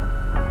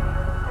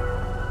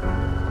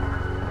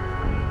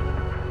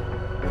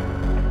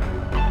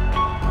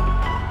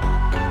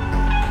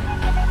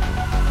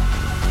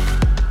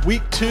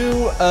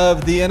2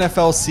 of the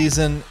NFL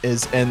season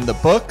is in the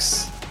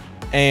books,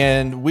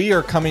 and we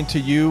are coming to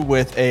you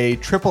with a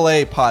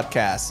AAA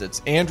podcast.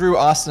 It's Andrew,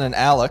 Austin, and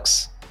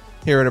Alex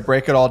here to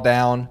break it all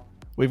down.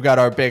 We've got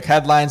our big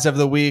headlines of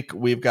the week.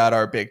 We've got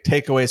our big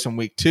takeaways from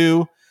week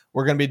 2.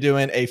 We're going to be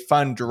doing a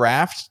fun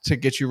draft to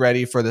get you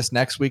ready for this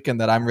next weekend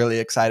that I'm really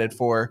excited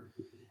for.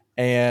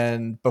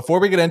 And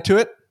before we get into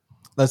it,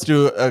 let's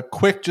do a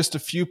quick, just a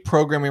few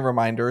programming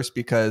reminders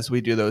because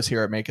we do those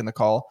here at Making the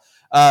Call.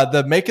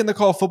 The Making the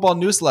Call football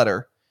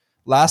newsletter.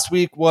 Last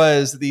week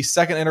was the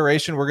second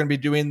iteration. We're going to be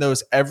doing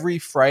those every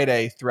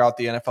Friday throughout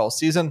the NFL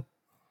season.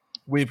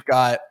 We've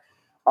got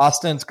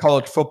Austin's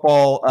college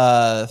football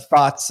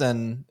thoughts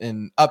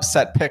and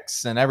upset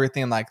picks and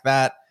everything like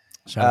that.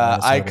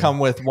 I come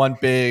with one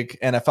big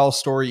NFL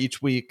story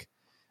each week.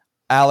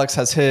 Alex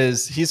has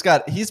his.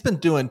 He's been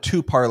doing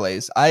 2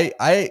 parlays.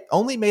 I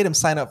only made him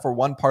sign up for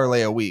 1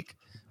 parlay a week,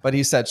 but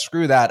he said,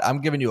 screw that.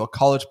 I'm giving you a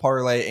college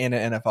parlay and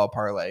an NFL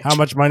parlay. How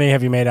much money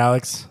have you made,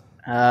 Alex?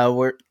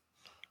 We're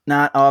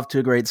not off to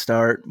a great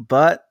start,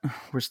 but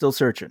we're still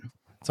searching.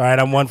 It's all right.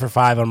 I'm 1 for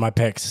 5 on my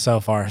picks so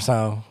far.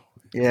 So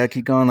yeah,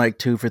 keep going like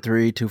 2 for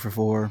 3, 2 for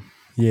 4.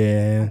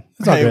 Yeah.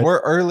 Hey, we're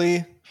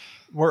early.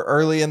 We're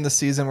early in the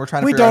season. We're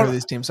trying to figure out who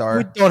these teams are.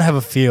 We don't have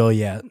a feel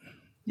yet.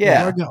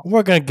 Yeah.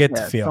 We're going to get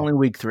the feel. It's only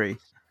week 3.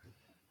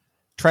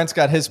 Trent's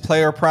got his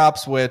player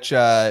props, which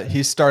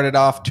he started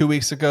off 2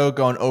 weeks ago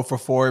going 0 for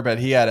 4, but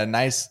he had a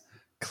nice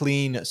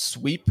clean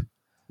sweep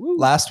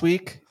last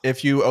week.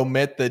 If you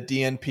omit the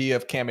DNP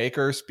of Cam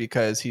Akers,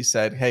 because he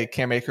said, hey,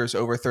 Cam Akers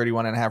over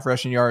 31.5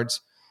 rushing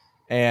yards,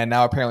 and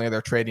now apparently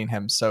they're trading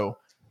him. So,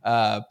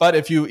 but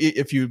if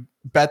you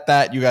bet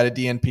that, you got a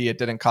DNP, it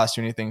didn't cost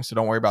you anything, so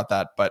don't worry about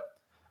that. But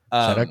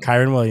shout out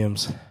Kyron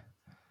Williams.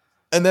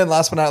 And then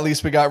last but not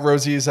least, we got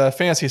Rosie's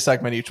fantasy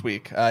segment each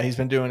week. He's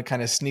been doing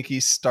kind of sneaky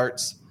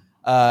starts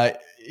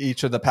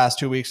each of the past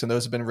 2 weeks, and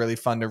those have been really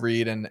fun to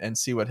read and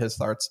see what his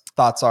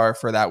thoughts are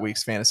for that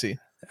week's fantasy.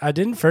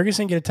 Didn't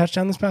Ferguson get a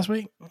touchdown this past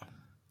week?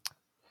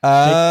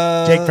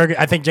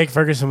 I think Jake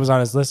Ferguson was on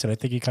his list, and I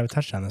think he caught a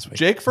touchdown this week.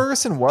 Jake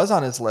Ferguson was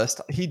on his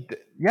list. He did.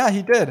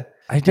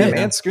 I did.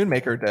 And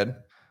Schoonmaker did.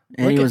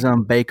 And he was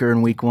on Baker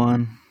in week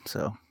 1.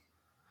 So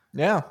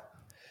yeah.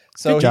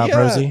 So good job,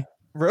 Rosie.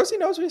 Rosie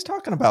knows what he's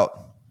talking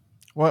about.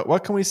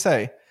 What can we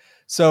say?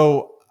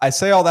 So I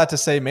say all that to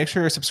say, make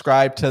sure you're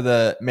subscribed to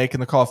the Making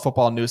the Call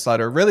football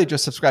newsletter. Really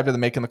just subscribe to the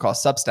Making the Call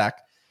Substack.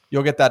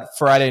 You'll get that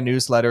Friday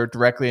newsletter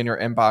directly in your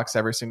inbox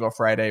every single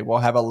Friday. We'll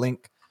have a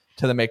link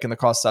to the Making the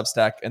Call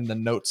Substack in the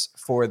notes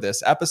for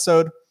this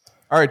episode.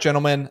 All right,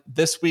 gentlemen,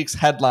 this week's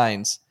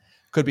headlines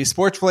could be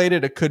sports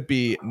related. It could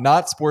be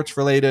not sports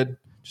related.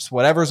 Just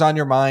whatever's on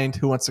your mind.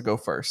 Who wants to go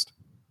first?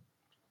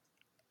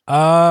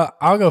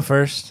 I'll go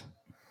first.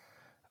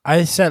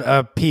 I set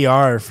a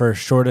PR for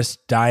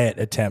shortest diet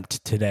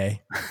attempt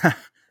today.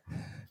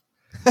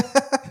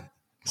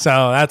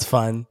 So that's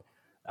fun.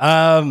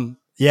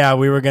 Yeah,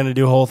 we were going to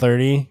do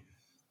Whole30.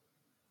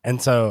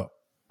 And so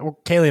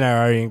Kaylee and I are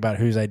arguing about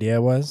whose idea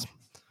it was.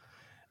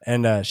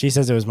 And she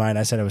says it was mine.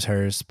 I said it was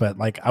hers. But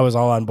like I was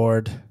all on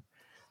board.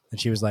 And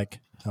she was like,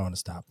 I want to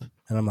stop.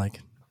 And I'm like.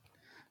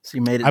 So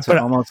you made it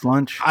to almost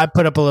lunch? I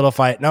put up a little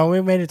fight. No,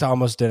 we made it to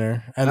almost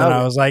dinner. And then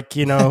I was like,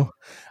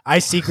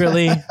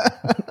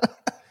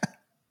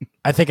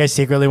 I think I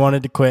secretly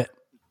wanted to quit.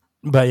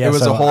 But yeah, it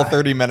was a whole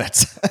 30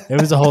 minutes.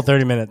 It was a whole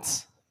 30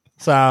 minutes.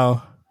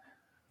 So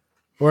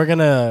we're going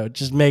to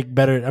just make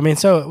better. I mean,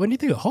 so when you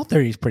think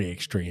Whole30 is pretty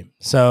extreme.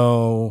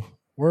 So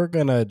we're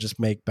going to just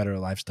make better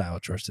lifestyle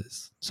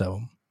choices.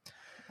 So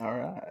all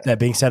right. That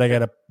being said, I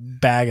got a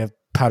bag of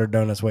powdered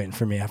donuts waiting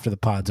for me after the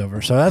pod's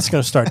over. So that's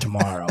going to start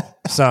tomorrow.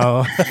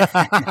 So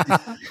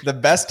the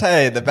best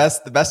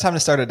time to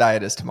start a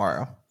diet is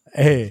tomorrow.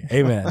 Hey,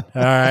 amen. All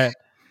right.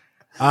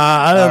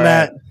 Other than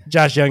that,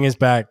 Josh Young is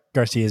back.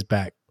 Garcia is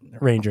back.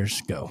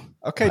 Rangers go.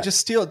 Okay,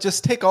 just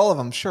take all of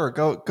them. Sure,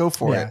 go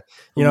for it.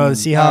 The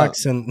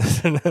Seahawks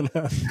and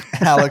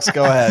Alex,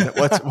 go ahead.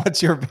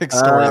 What's your big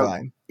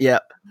storyline? Yeah,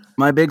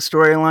 my big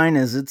storyline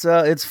is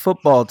it's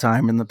football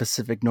time in the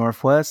Pacific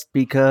Northwest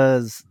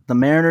because the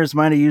Mariners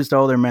might have used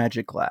all their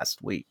magic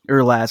last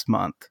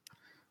month,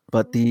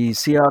 but the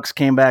Seahawks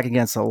came back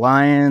against the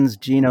Lions.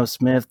 Geno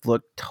Smith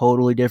looked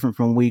totally different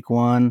from week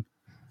 1.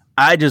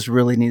 I just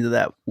really needed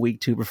that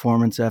week 2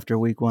 performance after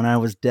week 1. I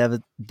was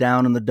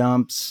down in the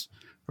dumps,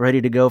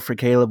 ready to go for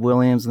Caleb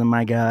Williams. And then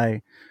my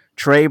guy,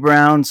 Trey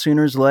Brown,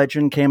 Sooners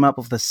legend, came up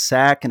with a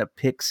sack and a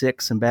pick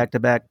 6 in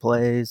back-to-back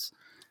plays.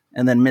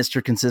 And then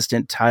Mr.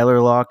 Consistent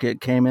Tyler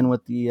Lockett came in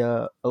with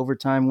the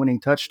overtime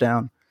winning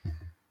touchdown.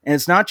 And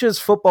it's not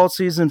just football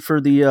season for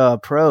the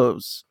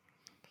pros.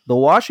 The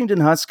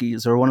Washington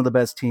Huskies are one of the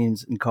best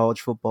teams in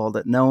college football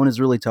that no one is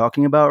really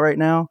talking about right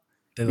now.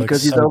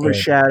 Because he's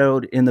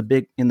overshadowed in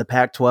the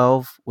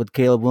Pac-12 with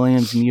Caleb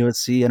Williams and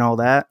USC and all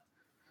that.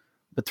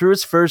 But through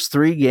his first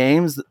 3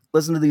 games,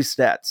 listen to these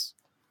stats.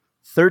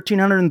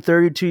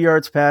 1,332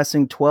 yards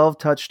passing, 12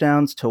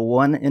 touchdowns to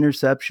 1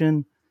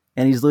 interception,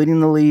 and he's leading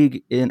the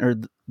league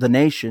the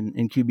nation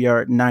in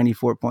QBR at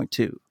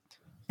 94.2.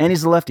 And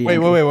he's a lefty.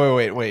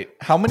 Wait.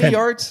 How many 10.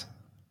 yards?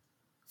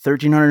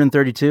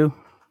 1,332.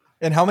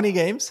 In how many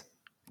games?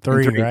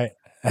 3, right?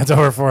 That's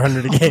over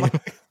 400 a game.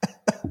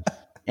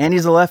 And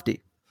he's a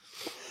lefty.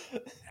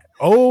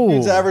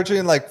 He's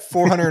averaging like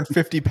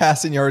 450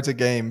 passing yards a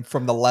game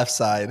from the left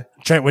side.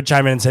 Trent would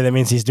chime in and say that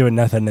means he's doing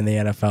nothing in the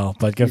NFL,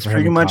 but good He's for him.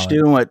 pretty much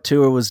doing what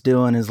Tua was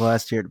doing his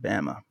last year at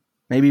Bama.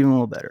 Maybe even a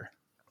little better.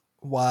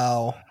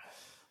 Wow.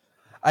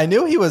 I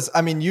knew he was.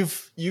 I mean,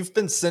 you've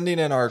been sending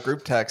in our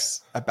group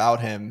texts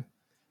about him,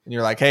 and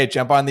you're like, "Hey,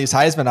 jump on these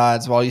Heisman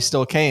odds while you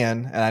still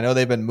can." And I know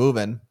they've been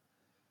moving,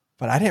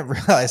 but I didn't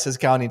realize his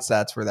counting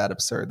stats were that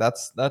absurd.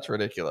 That's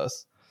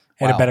ridiculous.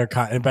 And Wow.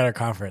 a better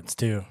conference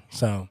too.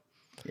 So,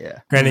 Yeah.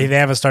 granted, they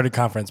haven't started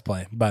conference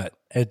play, but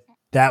at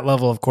that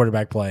level of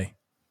quarterback play,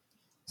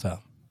 so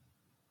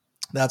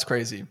That's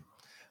crazy.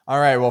 All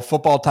right, well,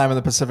 football time in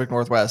the Pacific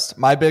Northwest.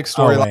 My big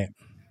storyline.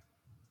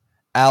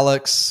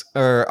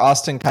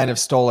 Austin kind of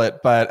stole it,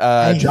 but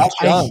Josh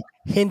Young.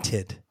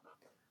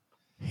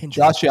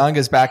 Josh Young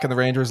is back in the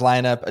Rangers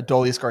lineup.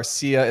 Adolis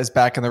Garcia is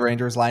back in the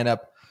Rangers lineup.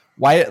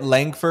 Wyatt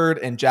Langford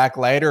and Jack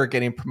Leiter are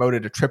getting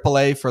promoted to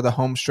AAA for the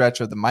home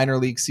stretch of the minor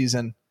league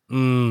season.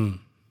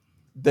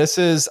 This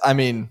is, I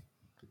mean,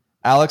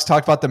 Alex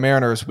talked about the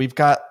Mariners. We've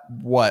got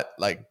what,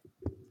 like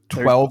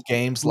 12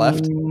 games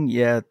left?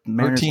 Yeah.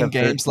 13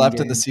 games left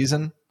in the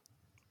season.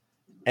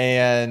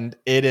 And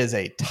it is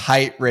a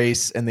tight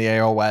race in the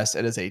AL West.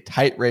 It is a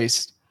tight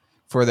race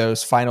for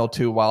those final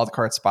 2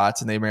 wildcard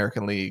spots in the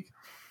American League.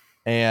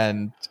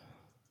 And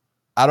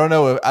I don't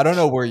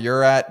know where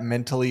you're at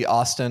mentally,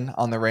 Austin,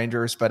 on the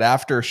Rangers, but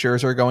after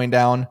Scherzer going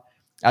down,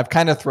 I've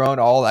kind of thrown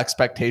all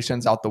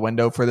expectations out the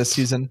window for this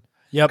season.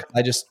 Yep.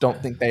 I just don't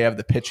think they have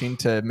the pitching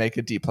to make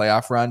a deep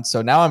playoff run.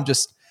 So now I'm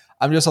just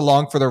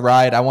along for the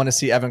ride. I want to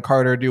see Evan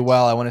Carter do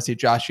well. I want to see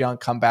Josh Young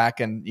come back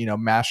and,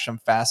 mash some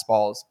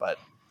fastballs, but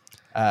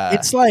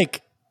it's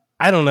like,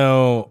 I don't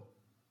know,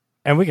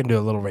 and we can do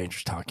a little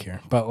Rangers talk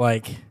here, but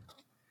like,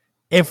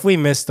 if we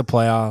miss the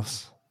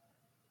playoffs,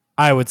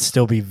 I would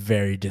still be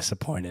very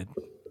disappointed.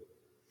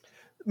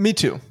 Me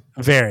too.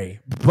 Very,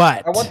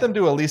 but I want them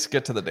to at least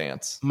get to the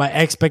dance. My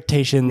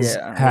expectations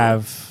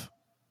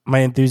my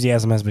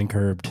enthusiasm has been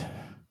curbed.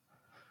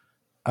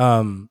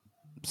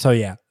 So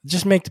yeah,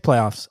 just make the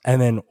playoffs, and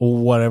then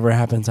whatever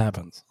happens,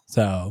 happens.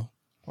 So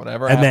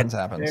whatever happens,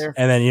 happens.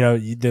 And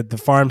then the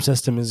farm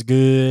system is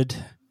good.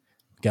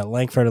 We got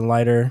Langford and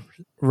Leiter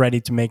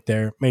ready to make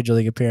their major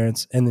league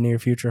appearance in the near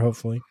future,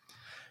 hopefully.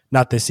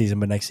 Not this season,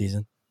 but next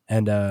season.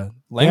 And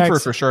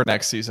Langford for sure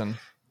next season.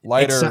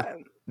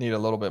 Leiter need a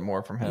little bit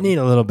more from him. Need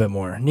a little bit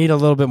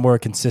more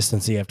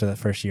consistency after that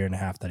first year and a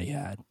half that he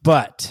had.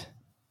 But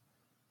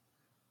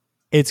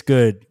it's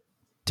good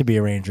to be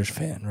a Rangers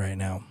fan right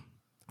now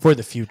for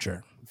the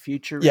future.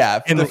 Yeah,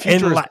 the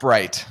future is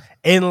bright.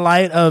 In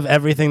light of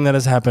everything that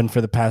has happened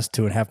for the past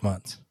 2.5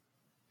 months.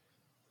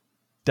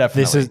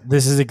 Definitely.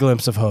 This is a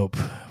glimpse of hope.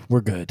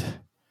 We're good.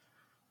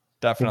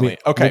 Definitely.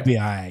 Okay. We'll be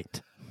all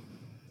right.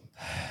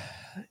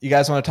 You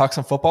guys want to talk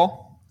some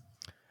football?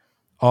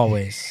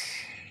 Always.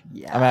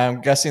 Yeah. I mean,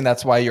 I'm guessing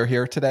that's why you're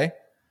here today.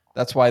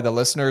 That's why the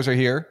listeners are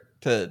here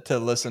to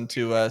listen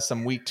to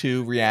some week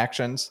 2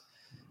 reactions.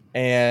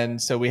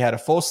 And so we had a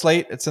full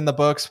slate. It's in the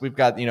books. We've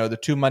got, the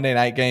 2 Monday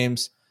night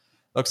games.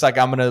 Looks like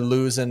I'm going to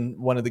lose in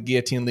one of the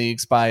guillotine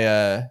leagues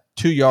by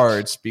 2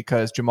 yards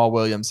because Jamal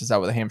Williams is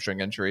out with a hamstring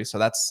injury. So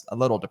that's a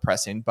little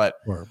depressing, but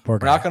we're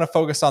not going to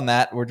focus on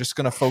that. We're just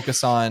going to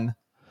focus on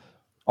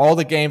all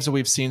the games that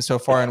we've seen so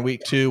far in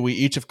week 2. We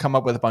each have come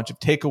up with a bunch of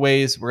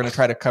takeaways. We're going to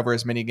try to cover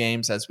as many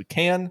games as we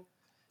can,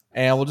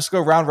 and we'll just go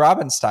round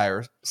robin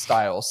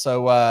style.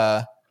 So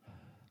I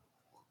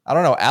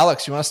don't know,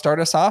 Alex, you want to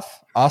start us off?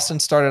 Austin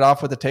started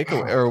off with the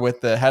takeaway or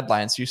with the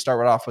headlines. So you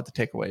start off with the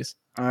takeaways.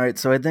 All right,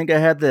 so I think I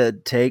had the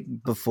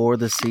take before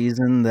the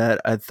season that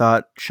I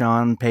thought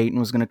Sean Payton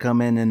was going to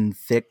come in and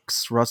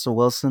fix Russell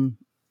Wilson.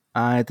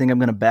 I think I'm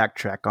going to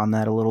backtrack on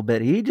that a little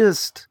bit. He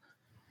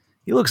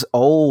looks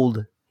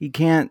old. He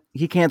can't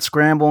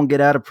scramble and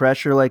get out of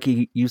pressure like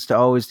he used to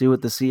always do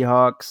with the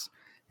Seahawks.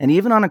 And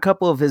even on a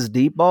couple of his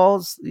deep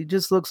balls, he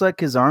just looks like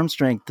his arm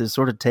strength is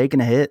sort of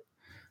taking a hit.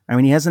 I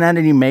mean, he hasn't had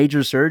any major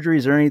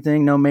surgeries or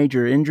anything, no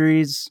major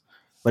injuries,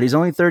 but he's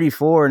only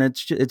 34, and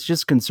it's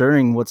just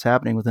concerning what's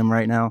happening with him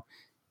right now.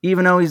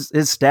 Even though his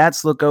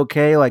stats look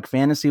okay, like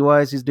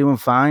fantasy-wise, he's doing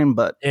fine,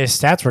 but his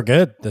stats were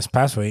good this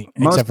past week,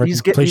 except for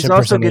he's completion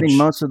also percentage. getting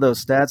most of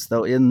those stats,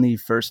 though, in the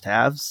first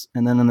halves,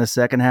 and then in the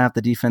second half,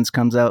 the defense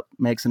comes out,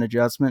 makes an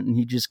adjustment, and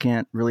he just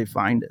can't really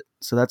find it.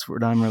 So that's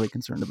what I'm really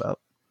concerned about.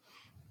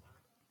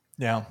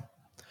 Yeah.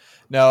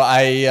 No,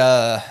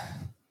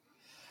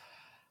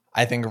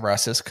 I think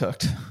Russ is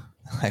cooked.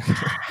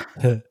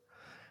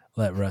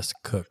 Let Russ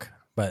cook.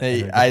 But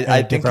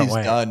I think he's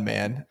done,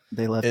 man.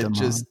 They left him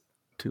on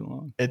too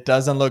long. It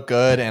doesn't look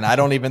good, and I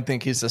don't even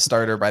think he's a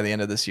starter by the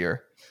end of this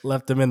year.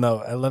 Left him in the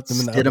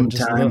oven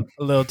just a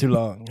little too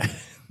long.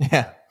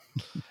 Yeah.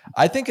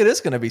 I think it is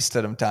going to be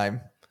Stidham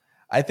time.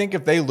 I think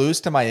if they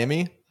lose to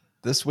Miami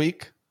this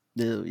week,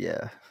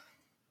 yeah,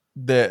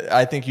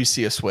 I think you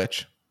see a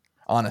switch,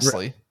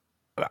 honestly.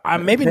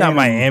 maybe not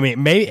Miami.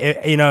 Maybe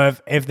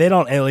if they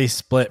don't at least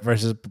split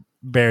versus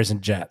Bears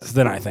and Jets,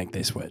 then I think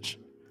they switch.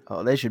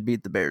 Oh, they should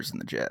beat the Bears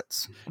and the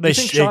Jets. You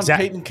think Sean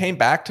Payton came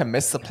back to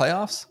miss the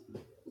playoffs?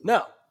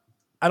 No,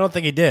 I don't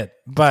think he did.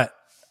 But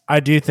I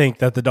do think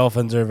that the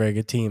Dolphins are a very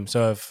good team.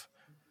 So if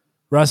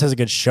Russ has a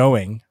good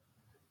showing,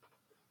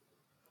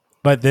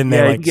 but then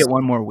they you get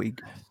one more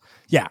week.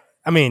 Yeah,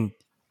 I mean,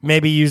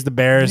 maybe use the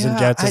Bears and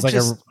Jets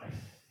as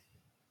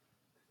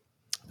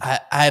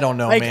I don't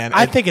know, man.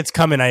 I think it's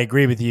coming. I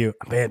agree with you.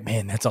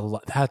 Man, that's a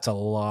lot. That's a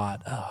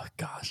lot. Oh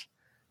gosh,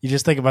 you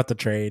just think about the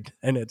trade,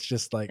 and it's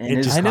just like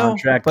I know.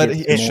 But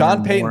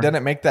Sean Payton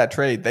didn't make that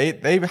trade.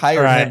 They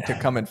hired him to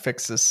come and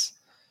fix this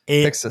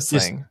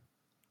thing.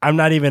 I'm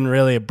not even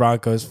really a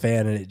Broncos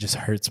fan, and it just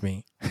hurts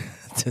me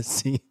to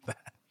see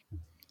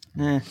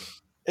that.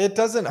 It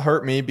doesn't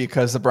hurt me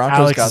because the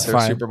Broncos got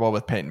their Super Bowl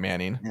with Peyton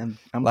Manning.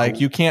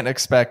 You can't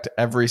expect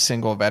every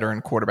single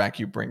veteran quarterback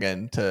you bring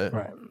in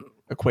to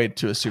equate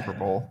to a Super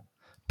Bowl.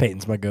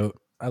 Peyton's my GOAT.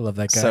 I love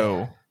that guy.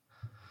 So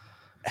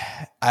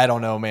I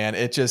don't know, man.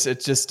 It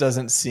just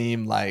doesn't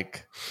seem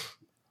like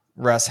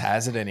Russ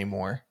has it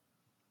anymore.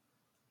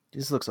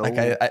 Just looks old.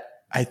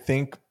 I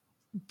think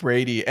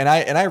Brady and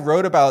I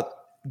wrote about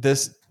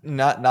this,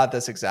 not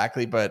this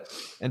exactly, but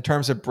in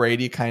terms of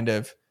Brady kind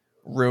of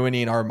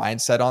ruining our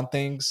mindset on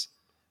things.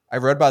 I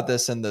wrote about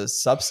this in the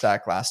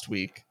Substack last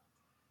week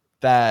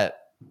that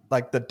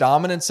like the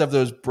dominance of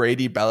those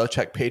Brady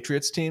Belichick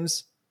Patriots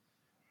teams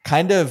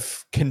kind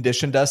of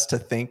conditioned us to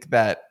think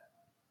that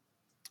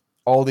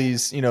all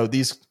these,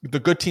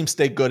 the good teams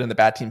stay good and the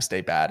bad teams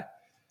stay bad.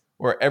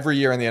 Where every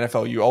year in the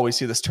NFL, you always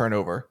see this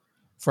turnover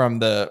from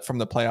the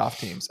playoff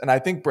teams. And I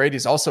think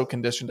Brady's also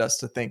conditioned us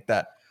to think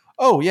that,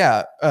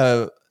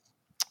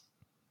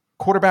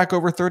 quarterback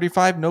over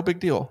 35, no big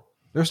deal.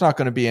 There's not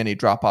going to be any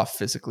drop off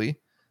physically.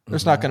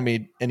 There's not going to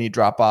be any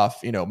drop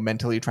off,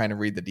 mentally trying to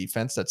read the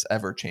defense that's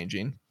ever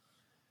changing.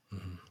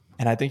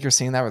 And I think you're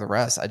seeing that with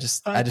Russ. I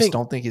just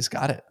don't think he's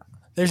got it.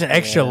 There's an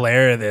extra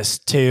layer of this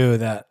too,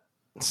 that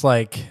it's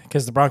like,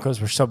 because the Broncos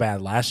were so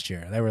bad last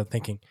year, they were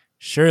thinking,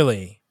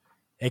 surely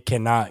it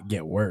cannot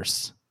get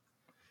worse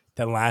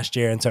than last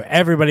year. And so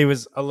everybody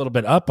was a little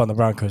bit up on the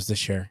Broncos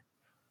this year.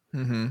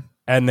 Mm-hmm.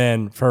 And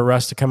then for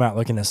Russ to come out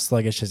looking as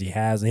sluggish as he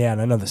has, and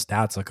I know the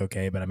stats look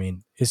okay, but I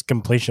mean, his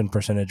completion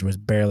percentage was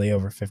barely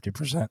over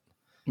 50%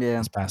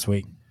 this past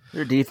week.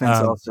 Their defense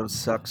also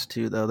sucks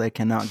too, though. They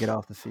cannot get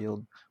off the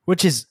field.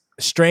 Which is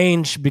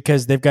strange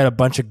because they've got a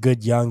bunch of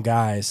good young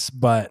guys,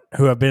 but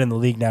who have been in the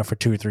league now for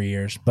 2 or 3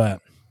 years.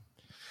 But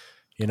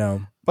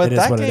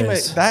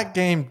that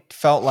game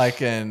felt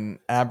like an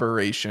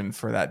aberration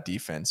for that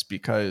defense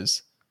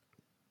because,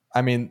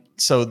 I mean,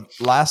 so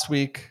last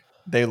week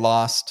they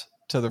lost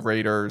to the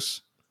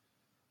Raiders.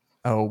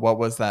 Oh, what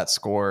was that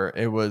score?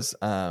 It was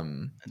I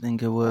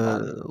think it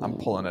was I'm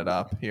pulling it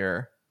up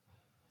here.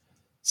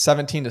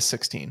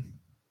 17-16.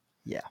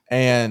 Yeah.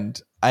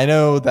 And I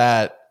know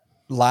that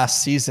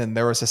last season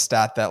there was a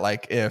stat that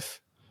like if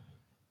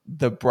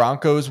the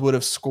Broncos would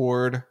have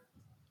scored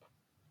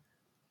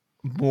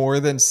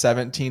more than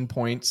 17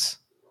 points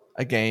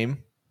a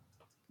game,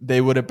 they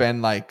would have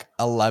been like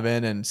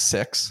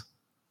 11-6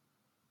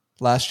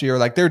 last year.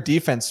 Like their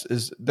defense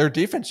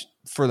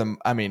for them,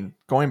 I mean,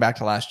 going back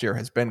to last year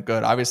has been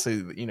good.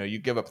 Obviously, you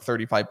give up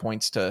 35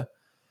 points to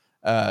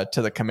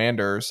the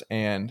Commanders,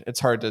 and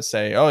it's hard to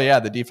say, oh yeah,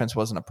 the defense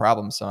wasn't a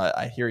problem. So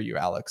I hear you,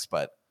 Alex,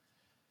 but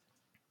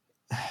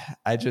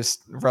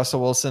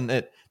Russell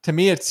Wilson, to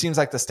me, it seems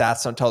like the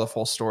stats don't tell the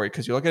full story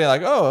because you look at it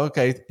like, oh,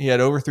 okay, he had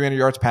over 300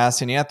 yards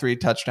passing, he had 3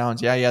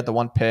 touchdowns. Yeah, he had the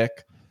 1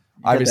 pick.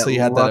 Obviously, he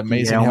had that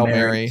amazing Hail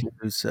Mary.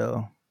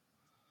 So,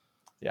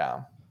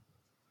 yeah.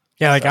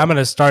 Yeah, I'm going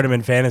to start him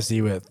in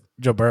fantasy with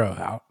Joe Burrow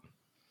out.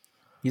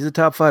 He's a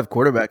top 5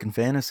 quarterback in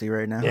fantasy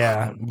right now.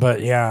 Yeah,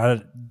 but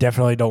I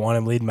definitely don't want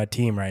him leading my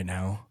team right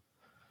now.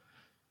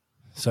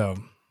 So.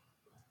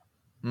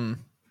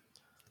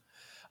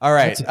 All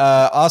right,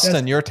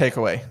 Austin, your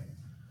takeaway.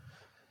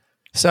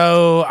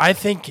 So I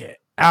think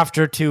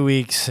after 2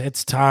 weeks,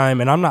 it's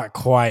time, and I'm not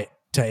quite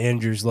to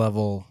Andrew's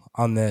level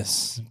on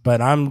this,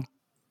 but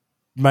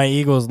my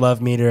Eagles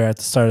love meter at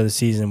the start of the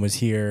season was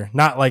here.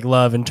 Not like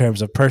love in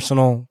terms of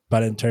personal,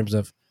 but in terms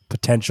of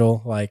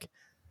potential. Like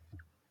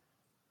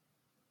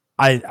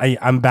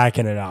I'm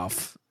backing it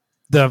off.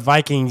 The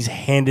Vikings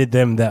handed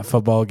them that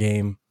football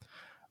game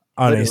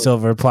on a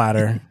silver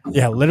platter.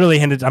 Yeah, literally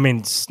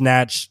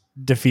snatched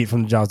defeat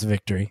from the jaws of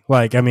victory.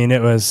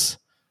 It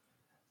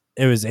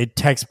was a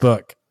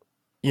textbook.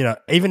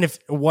 Even if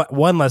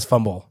one less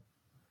fumble,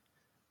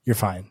 you're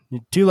fine.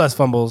 2 less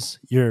fumbles,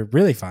 you're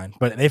really fine.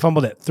 But they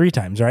fumbled it 3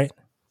 times, right?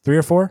 3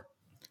 or 4?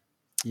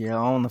 Yeah,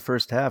 all in the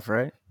first half,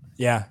 right?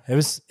 Yeah, it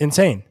was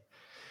insane.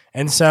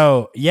 And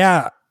so,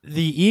 the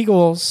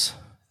Eagles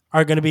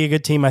are going to be a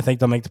good team. I think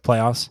they'll make the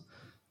playoffs.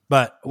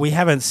 But we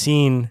haven't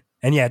seen,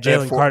 and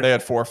Jalen Carter. They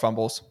had 4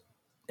 fumbles.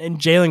 And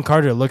Jalen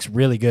Carter looks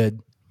really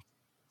good,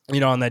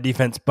 on that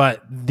defense.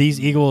 But these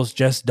Eagles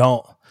just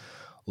don't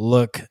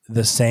look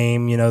the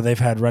same. They've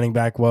had running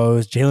back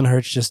woes. Jalen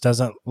Hurts just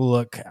doesn't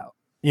look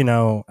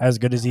as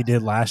good as he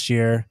did last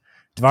year.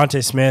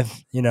 Devontae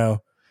Smith,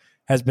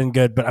 has been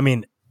good. But, I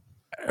mean,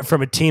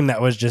 from a team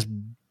that was just,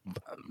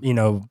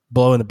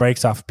 blowing the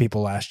brakes off of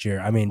people last year,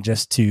 they're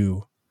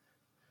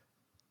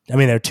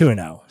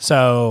 2-0.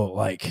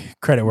 So,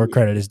 credit where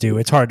credit is due.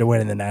 It's hard to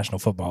win in the National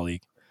Football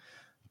League.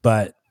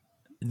 But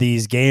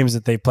these games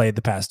that they played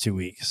the past 2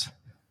 weeks,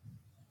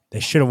 they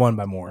should have won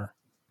by more,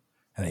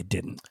 and they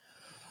didn't.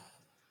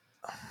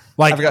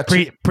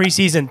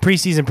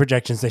 Preseason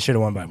projections, they should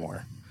have won by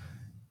more.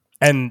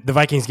 And the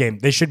Vikings game,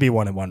 they should be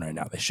 1-1 right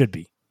now. They should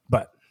be.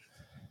 But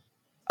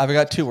I've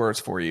got 2 words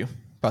for you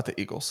about the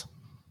Eagles.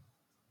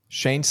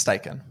 Shane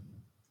Steichen.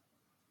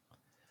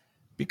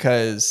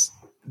 Because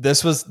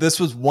this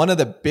was one of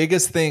the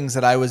biggest things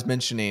that I was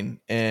mentioning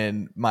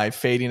in my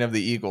fading of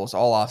the Eagles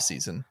all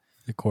offseason.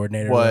 The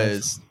coordinator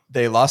was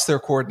they lost their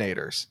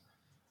coordinators.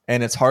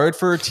 And it's hard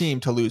for a team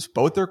to lose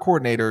both their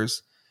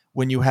coordinators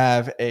when you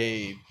have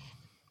a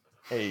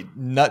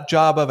nut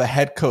job of a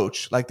head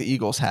coach like the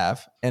Eagles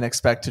have and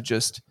expect to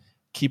just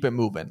keep it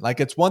moving.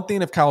 It's one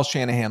thing if Kyle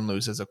Shanahan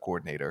loses a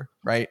coordinator,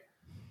 right?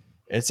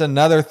 It's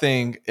another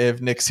thing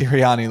if Nick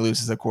Sirianni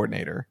loses a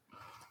coordinator.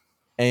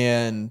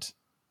 And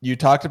you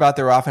talked about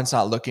their offense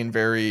not looking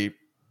very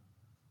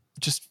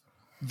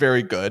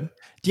good.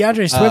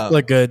 DeAndre Swift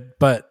looked good,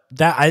 but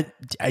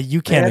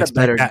you can't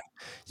expect that.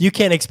 You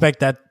can't expect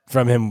that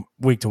from him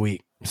week to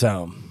week.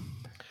 So,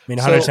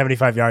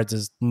 175 yards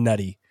is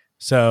nutty.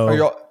 So,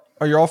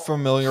 are you all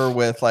familiar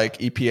with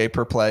EPA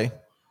per play?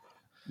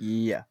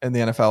 Yeah, in the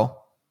NFL.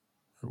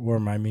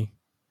 Remind me.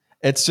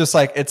 It's just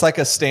it's like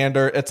a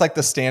standard. It's like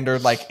the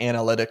standard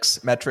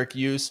analytics metric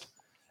used,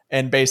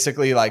 and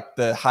basically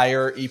the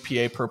higher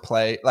EPA per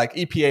play,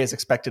 EPA is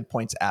expected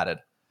points added.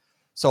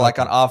 So on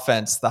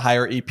offense, the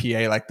higher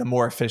EPA, the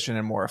more efficient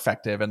and more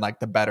effective, and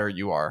the better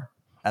you are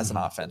as an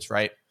offense,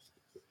 right?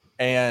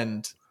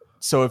 And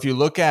so if you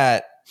look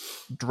at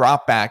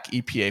drop back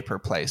EPA per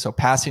play, so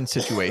passing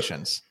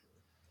situations,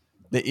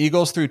 the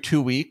Eagles through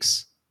 2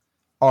 weeks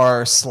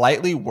are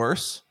slightly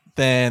worse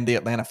than the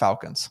Atlanta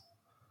Falcons.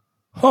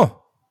 Huh.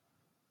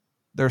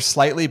 They're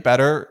slightly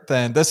better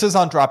than this is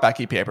on drop back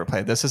EPA per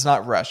play. This is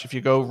not rush. If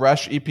you go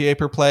rush EPA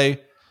per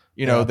play,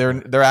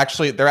 they're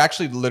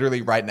actually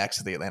literally right next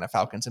to the Atlanta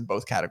Falcons in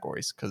both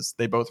categories because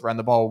they both run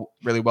the ball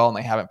really well and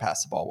they haven't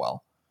passed the ball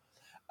well.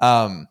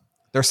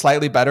 They're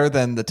slightly better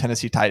than the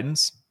Tennessee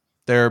Titans.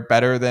 They're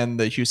better than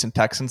the Houston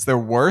Texans. They're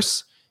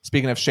worse.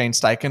 Speaking of Shane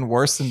Steichen,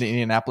 worse than the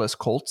Indianapolis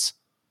Colts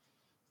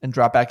in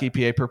drop back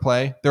EPA per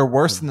play. They're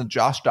worse than the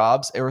Josh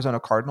Dobbs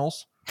Arizona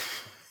Cardinals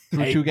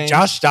through 2 games.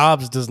 Josh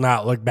Dobbs does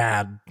not look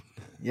bad.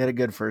 He had a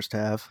good first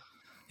half.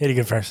 They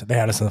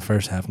had us in the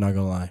first half, not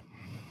gonna lie.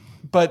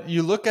 But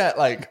you look at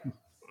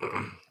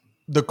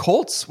the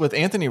Colts with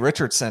Anthony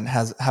Richardson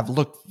have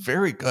looked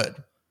very good,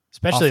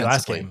 especially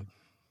last game.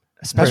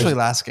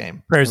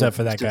 Prayers up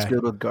for that guy. It's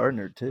good with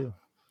Gardner too.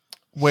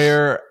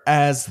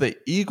 Whereas the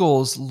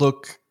Eagles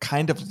look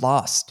kind of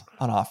lost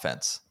on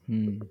offense.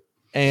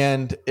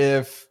 And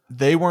if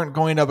they weren't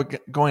going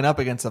up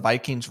against the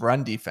Vikings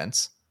run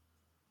defense,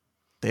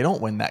 they don't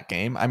win that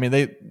game.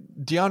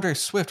 DeAndre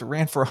Swift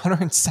ran for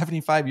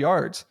 175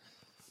 yards.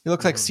 He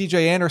looks like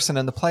CJ Anderson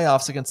in the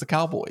playoffs against the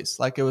Cowboys.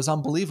 It was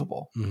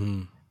unbelievable.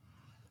 Mm-hmm.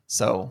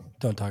 So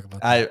don't talk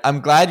about that. I'm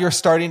glad you're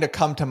starting to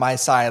come to my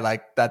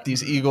side, that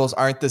these Eagles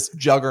aren't this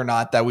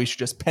juggernaut that we should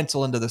just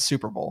pencil into the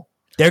Super Bowl.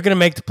 They're going to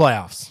make the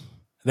playoffs.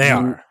 They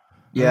are.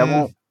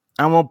 Yeah,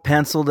 I won't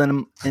pencil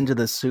them into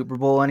the Super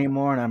Bowl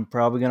anymore, and I'm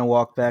probably going to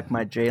walk back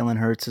my Jalen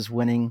Hurts is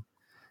winning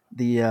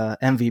the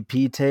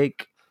MVP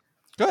take.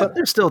 Good. But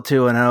they're still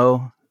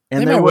 2-0.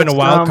 And they might win a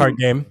wild card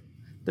game.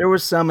 There were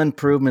some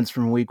improvements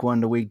from week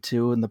 1 to week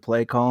 2 in the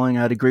play calling.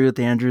 I'd agree with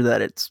Andrew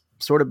that it's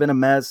sort of been a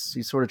mess.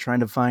 He's sort of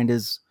trying to find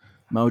his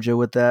mojo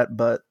with that,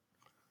 but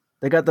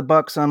they got the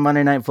Bucs on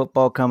Monday Night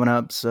Football coming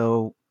up,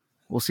 so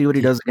we'll see what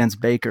he does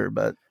against Baker,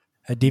 but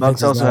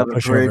Bucs also have a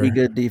pretty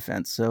good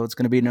defense, so it's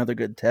going to be another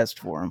good test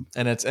for him.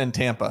 And it's in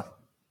Tampa.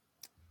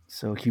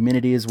 So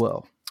humidity as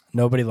well.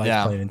 Nobody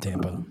likes playing in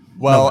Tampa.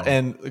 Well, Nobody.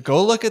 And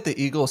go look at the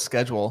Eagles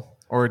schedule,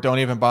 or don't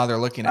even bother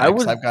looking at it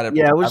because I've got it.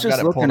 Yeah, I was I've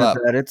just looking at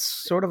that. It's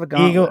sort of a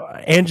gauntlet.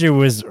 Andrew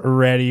was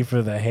ready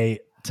for the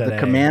hate today. The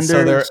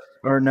Commanders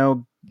are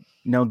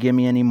no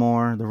gimme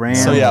anymore. The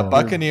Rams. So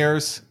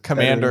Buccaneers,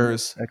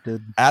 Commanders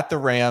at the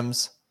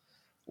Rams,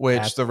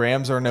 which the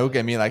Rams are no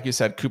gimme. Like you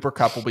said, Cooper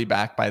Kupp will be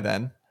back by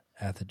then.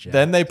 At the Jets.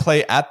 Then they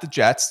play at the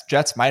Jets.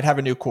 Jets might have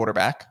a new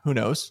quarterback. Who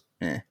knows?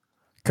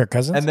 Kirk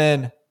Cousins. And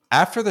then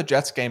after the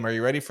Jets game, are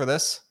you ready for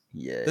this?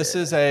 Yeah. This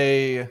is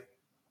a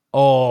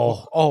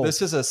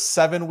This is a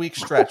 7-week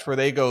stretch where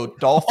they go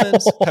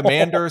Dolphins,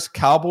 Commanders,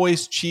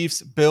 Cowboys,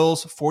 Chiefs,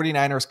 Bills,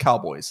 49ers,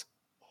 Cowboys.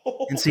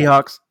 And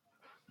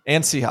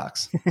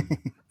Seahawks.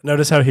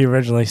 Notice how he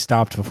originally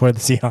stopped before the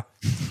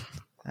Seahawks.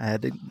 I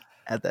had to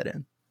add that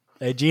in.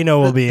 Hey,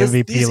 Gino will be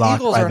MVP these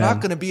locked Eagles by are then.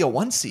 not going to be a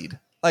 1 seed.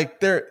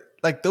 There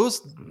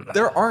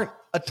aren't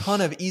a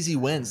ton of easy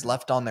wins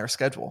left on their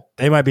schedule.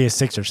 They might be a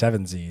 6 or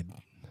 7 seed.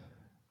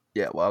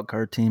 Yeah, wild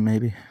card team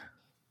maybe.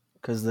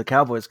 Because the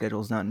Cowboys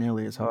schedule is not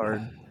nearly as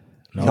hard.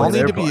 No, y'all way need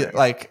they're to be playing.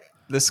 like,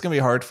 this is going to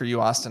be hard for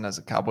you, Austin, as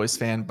a Cowboys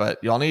fan,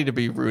 but y'all need to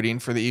be rooting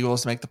for the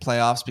Eagles to make the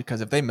playoffs,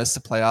 because if they miss the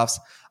playoffs,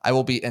 I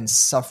will be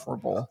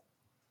insufferable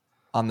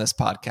on this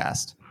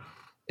podcast.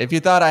 If you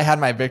thought I had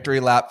my victory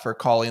lap for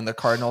calling the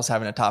Cardinals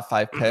having a top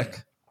 5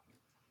 pick,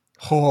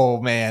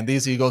 oh man,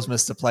 these Eagles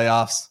missed the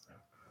playoffs.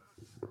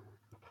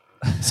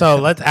 So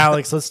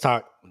let's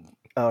talk.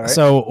 All right.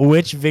 So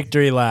which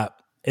victory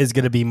lap is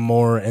going to be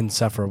more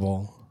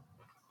insufferable?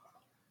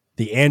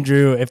 The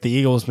Andrew, if the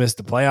Eagles miss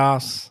the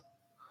playoffs,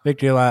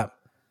 victory lap,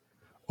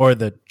 or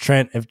the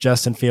Trent, if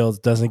Justin Fields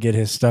doesn't get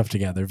his stuff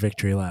together,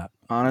 victory lap?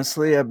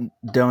 Honestly, I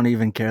don't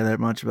even care that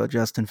much about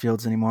Justin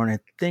Fields anymore, and I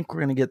think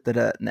we're gonna get to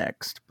that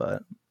next.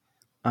 But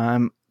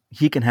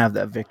he can have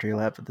that victory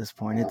lap at this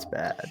point. It's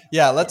bad.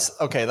 Yeah, let's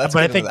But get I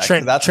into think that.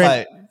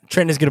 'Cause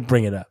Trent is going to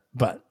bring it up.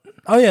 But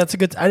it's a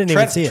good. I didn't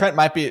even see it. Trent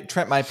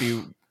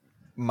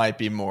might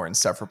be more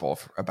insufferable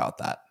about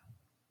that.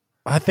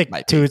 I think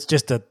too. It's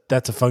just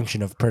that's a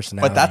function of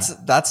personality. But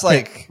that's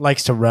like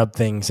likes to rub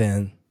things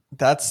in.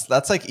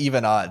 that's like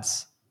even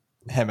odds,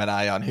 him and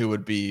I, on who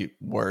would be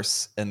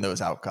worse in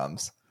those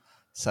outcomes.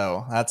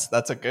 So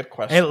that's a good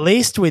question. At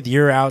least with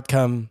your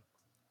outcome,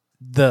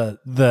 the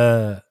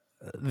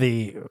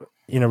result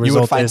You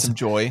would find is some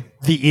joy.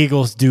 the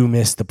Eagles do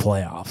miss the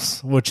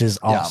playoffs, which is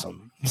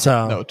awesome.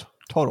 So No,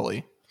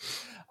 totally.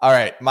 All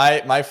right,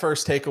 my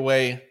first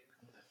takeaway.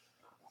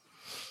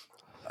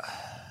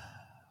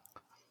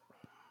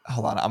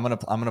 Hold on, I'm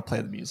gonna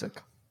play the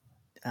music.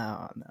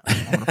 Oh no!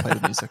 I'm gonna play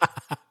the music.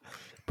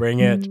 bring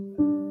it.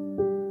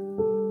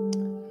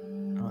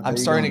 I'm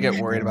starting to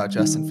get worried about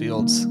Justin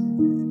Fields,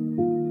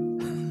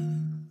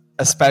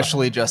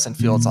 especially Justin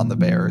Fields on the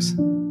Bears.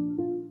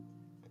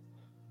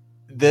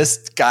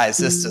 This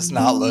does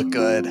not look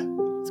good.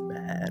 It's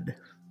bad.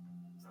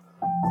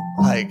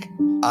 Like,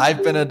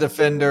 I've been a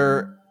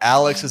defender.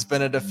 Alex has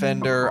been a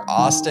defender.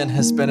 Austin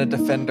has been a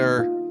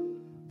defender.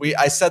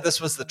 I said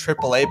this was the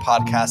AAA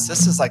podcast.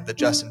 This is like the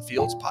Justin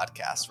Fields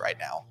podcast right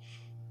now.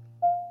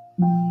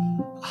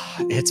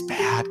 It's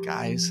bad,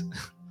 guys.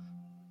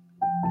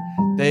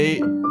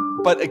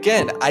 But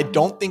again, I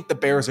don't think the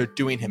Bears are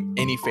doing him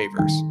any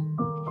favors.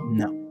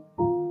 No.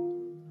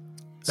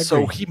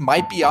 So Agreed. he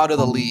might be out of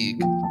the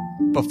league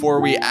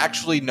before we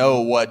actually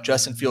know what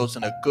Justin Fields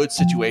in a good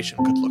situation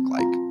could look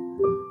like.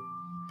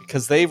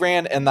 Because they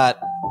ran in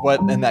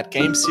that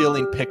game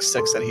sealing pick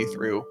 6 that he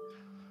threw.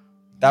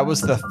 That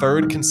was the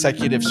 3rd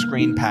consecutive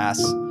screen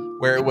pass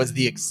where it was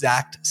the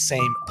exact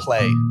same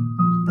play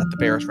that the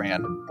Bears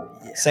ran.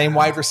 Yeah. Same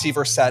wide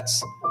receiver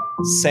sets,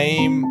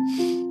 same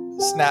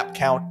snap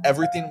count.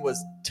 Everything was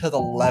to the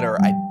letter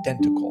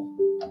identical.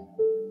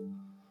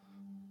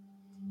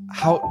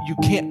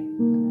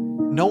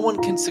 No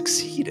one can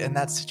succeed in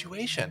that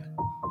situation.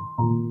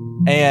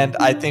 And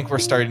I think we're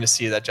starting to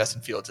see that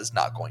Justin Fields is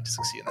not going to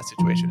succeed in that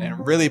situation. And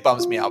it really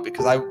bums me out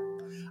because I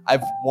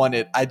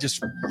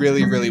just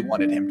really, really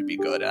wanted him to be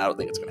good, and I don't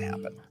think it's going to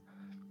happen.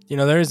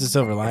 There is a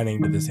silver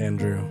lining to this,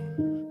 Andrew.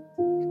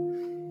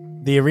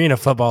 The arena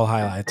football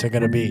highlights are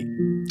going to be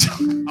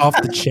off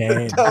the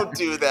chain. Don't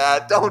do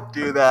that. Don't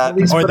do that.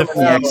 Or the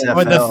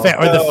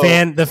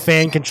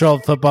fan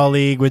controlled football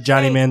league with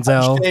Johnny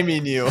Manziel. I'm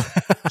shaming you.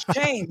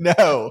 Shame.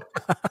 No.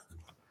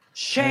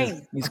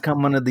 Shame. He's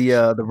coming to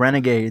the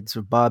Renegades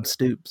with Bob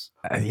Stoops.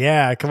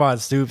 Yeah, come on,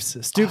 Stoops.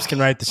 Stoops can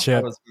write the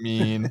ship. That was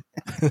mean.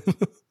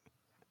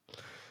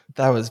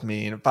 That was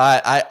mean.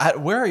 But I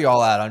where are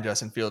y'all at on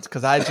Justin Fields?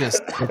 Because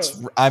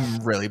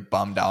I'm really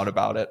bummed out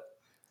about it.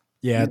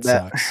 Yeah, it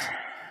sucks.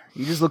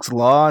 He just looks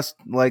lost.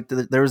 Like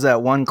there was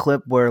that one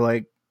clip where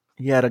like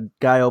he had a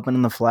guy open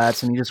in the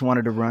flats and he just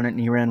wanted to run it and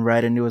he ran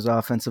right into his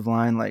offensive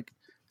line. Like,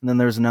 and then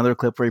there's another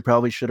clip where he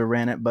probably should have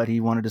ran it, but he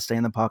wanted to stay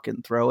in the pocket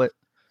and throw it.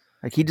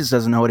 Like he just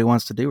doesn't know what he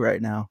wants to do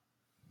right now.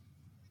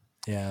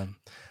 Yeah,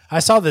 I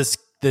saw this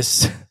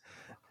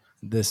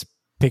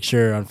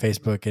picture on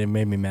Facebook and it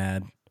made me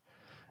mad.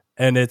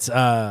 And it's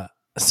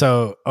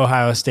so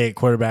Ohio State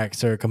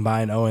quarterbacks are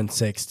combined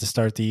 0-6 to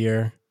start the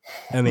year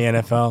in the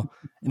NFL.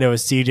 And it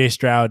was C.J.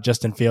 Stroud,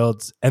 Justin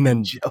Fields, and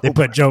then they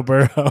put Joe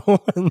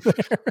Burrow in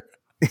there.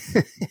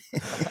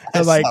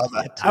 I'm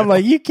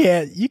like, you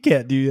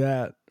can't do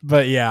that.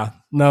 But yeah,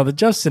 no, the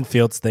Justin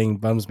Fields thing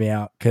bums me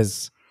out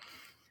because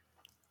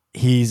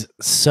he's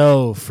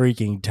so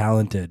freaking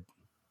talented.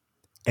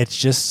 It's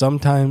just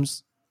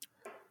sometimes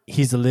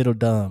he's a little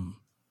dumb.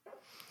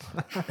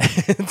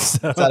 It's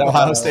that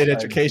Ohio State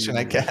education,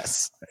 I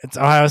guess. It's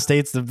Ohio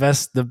State's the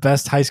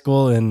best high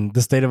school in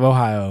the state of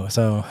Ohio.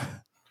 So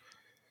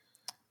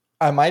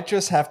I might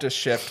just have to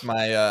shift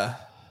my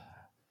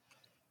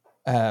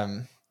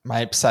my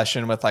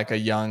obsession with like a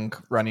young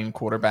running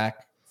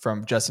quarterback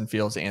from Justin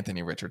Fields to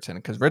Anthony Richardson,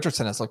 because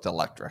Richardson has looked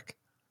electric.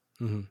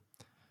 Mm-hmm.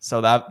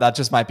 So that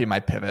just might be my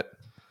pivot.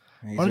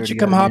 Why don't you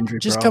come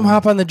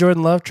hop on the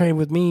Jordan Love train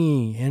with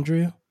me,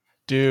 Andrew?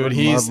 Dude,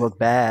 Love looked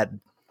bad.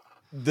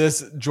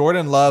 This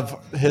Jordan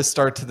Love, his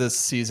start to this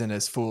season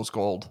is fool's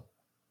gold.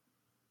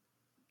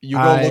 You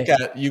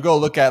go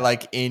look at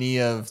like any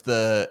of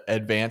the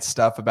advanced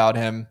stuff about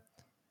him.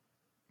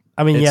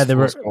 I mean, It's yeah, they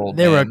were fool's gold,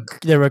 they were man.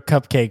 they were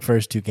cupcake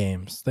first 2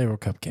 games. They were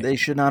cupcake. They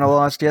should not have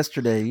lost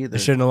yesterday either. They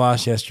shouldn't have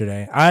lost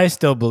yesterday. I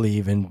still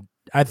believe in.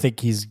 I think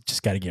he's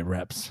just got to get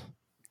reps.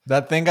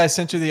 That thing I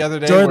sent you the other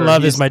day. Jordan where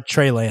Love he's- is my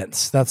Trey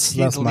Lance. That's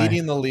He's my.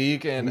 leading the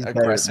league in He's better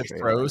than aggressive Trey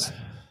throws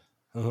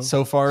Uh-huh.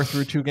 so far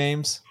through 2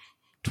 games.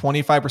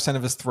 25%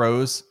 of his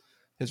throws,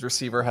 his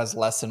receiver has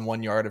less than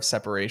 1 yard of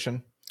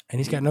separation. And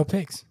he's got no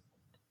picks.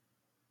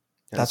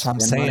 That's what I'm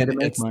Spend money saying. to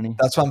make money.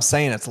 That's what I'm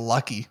saying. It's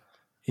lucky.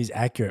 He's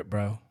accurate,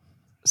 bro.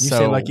 You So,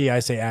 say lucky, I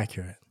say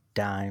accurate.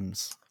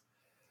 Dimes.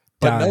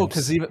 but no,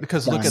 Dimes.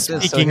 because look at this. So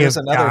Speaking here's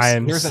of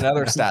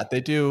another dimes. stat.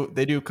 They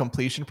do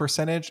completion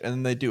percentage and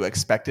then they do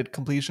expected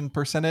completion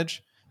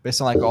percentage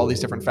based on like all these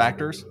different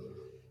factors.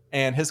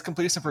 And his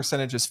completion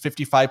percentage is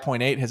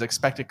 55.8. His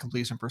expected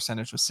completion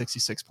percentage was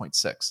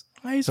 66.6.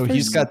 So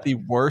he's got the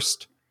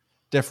worst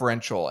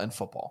differential in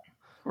football.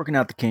 Working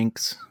out the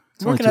kinks.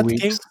 It's only working 2 out the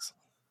weeks. kinks.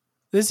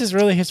 This is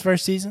really his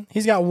first season.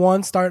 He's got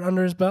 1 start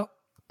under his belt.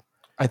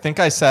 I think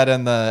I said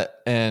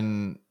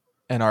in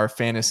our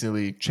fantasy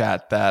league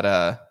chat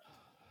that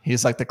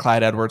he's like the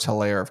Clyde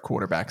Edwards-Helaire of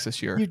quarterbacks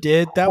this year. You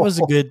did. That was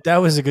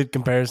a good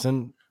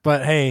comparison.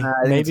 But hey,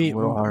 I think it's a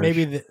little harsh.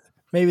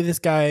 maybe this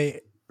guy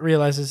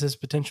realizes his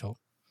potential.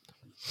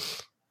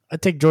 I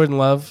take Jordan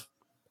Love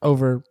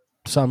over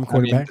some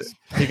quarterbacks.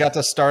 He got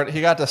to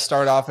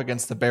start off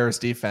against the Bears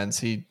defense.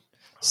 He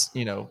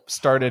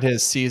started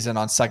his season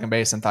on second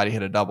base and thought he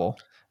hit a double.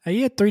 Hey,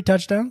 he had 3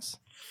 touchdowns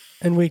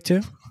in week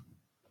 2.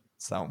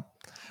 So, all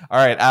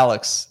right,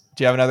 Alex,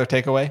 do you have another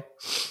takeaway?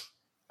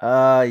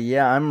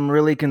 Yeah, I'm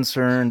really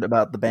concerned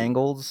about the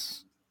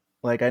Bengals.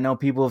 Like, I know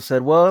people have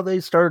said, well, they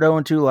started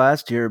 0-2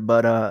 last year,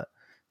 but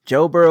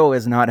Joe Burrow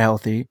is not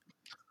healthy.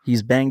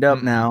 He's banged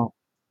up now,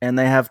 and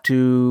they have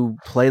to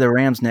play the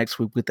Rams next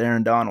week with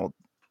Aaron Donald.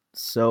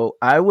 So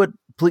I would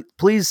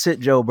please sit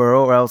Joe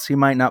Burrow, or else he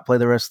might not play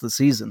the rest of the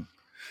season.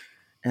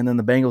 And then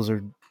the Bengals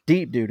are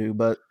deep doo-doo,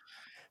 but...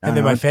 And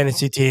then my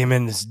fantasy team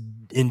is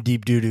in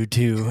deep doo-doo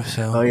too.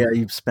 So Oh, yeah,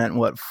 you've spent,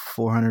 what,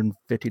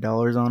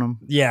 $450 on him?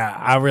 yeah,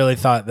 I really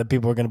thought that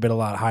people were going to bid a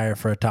lot higher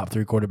for a top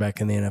 3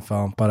 quarterback in the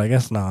NFL, but I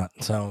guess not.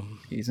 So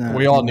He's not,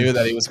 We all knew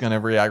that he was going to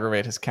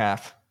re-aggravate his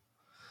calf.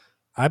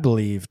 I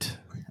believed.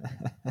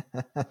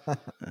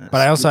 But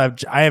I also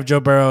have Joe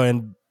Burrow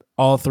in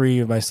all 3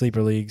 of my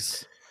sleeper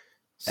leagues.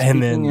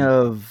 Speaking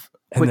of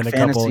and quick then a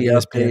couple fantasy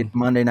ESPN. update,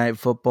 Monday Night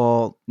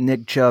Football,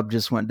 Nick Chubb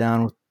just went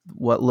down with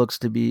what looks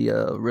to be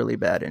a really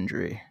bad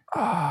injury.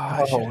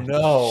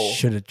 No.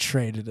 Should have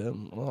traded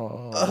him.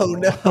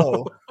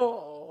 No.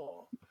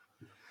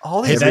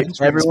 All Hey, these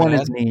injuries, Everyone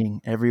man. is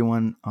kneeing.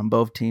 Everyone on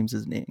both teams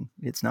is kneeing.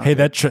 It's not. Hey,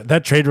 good.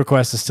 that trade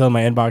request is still in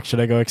my inbox. Should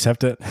I go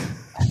accept it?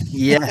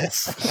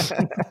 Yes.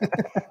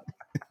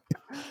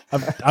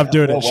 I'm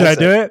doing it. What Should I was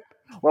do it?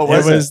 What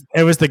was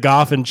It was the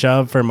Goff and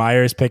Chubb for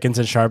Myers, Pickens,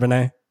 and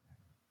Charbonnet.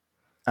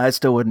 I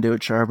still wouldn't do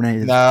it. Charbonnet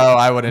is No,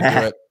 I wouldn't do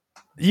it.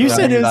 You Yeah,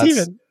 said it was that's-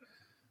 even.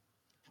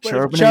 But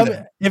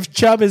Charbonnet. if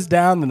Chubb is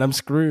down, then I'm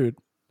screwed.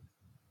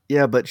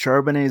 Yeah, but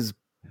Charbonnet's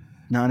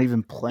not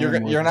even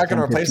playing. You're not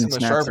going to 10, replace him 15 with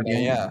snaps a Charbonnet,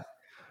 game. yeah.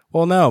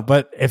 Well, no,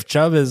 but if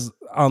Chubb is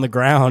on the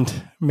ground,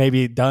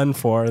 maybe done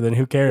for, then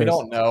who cares? We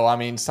don't know. I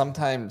mean,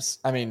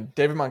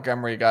 David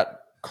Montgomery got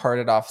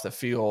carted off the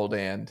field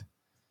and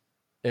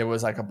it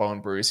was like a bone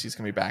bruise. He's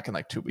going to be back in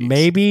like 2 weeks.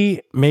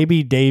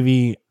 Maybe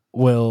Davey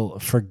will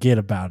forget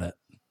about it.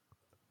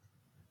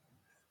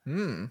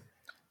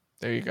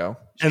 There you go.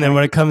 And then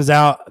when it comes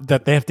out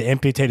that they have to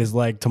amputate his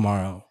leg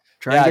tomorrow.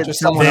 Try and get just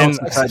someone someone else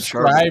else besides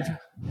Charbonnet.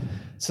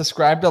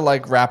 subscribe to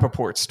like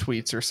Rappaport's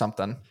tweets or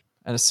something.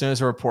 And as soon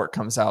as a report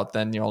comes out,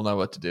 then you'll know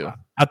what to do.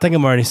 I think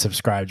I'm already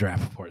subscribed to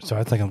Rappaport, so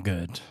I think I'm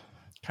good.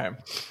 Okay.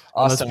 Let's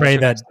Austin, pray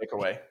what's your that-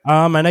 next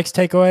takeaway? My next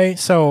takeaway.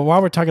 So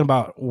while we're talking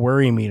about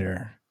worry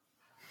meter,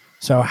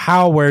 so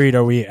how worried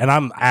are we? And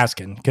I'm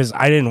asking because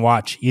I didn't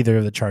watch either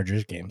of the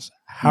Chargers games.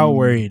 How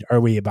worried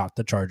are we about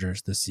the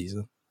Chargers this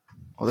season?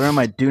 Well, they're on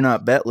my do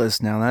not bet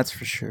list now. That's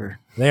for sure.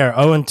 They are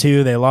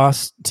 0-2. They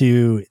lost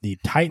to the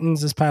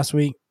Titans this past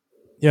week.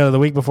 The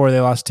week before they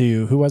lost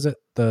to who was it?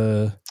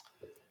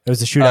 It was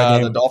the shootout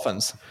game. The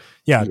Dolphins.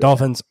 Yeah,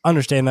 Dolphins.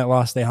 Understand that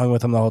loss. They hung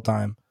with them the whole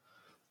time.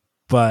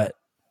 But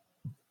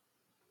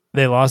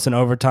they lost in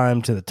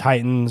overtime to the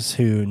Titans,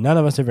 who none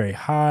of us are very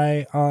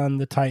high on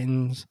the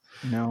Titans.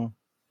 No.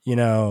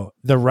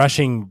 The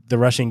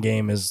rushing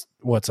game is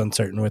what's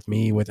uncertain with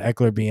me, with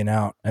Eckler being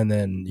out. And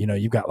then,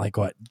 you've got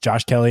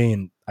Josh Kelly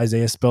and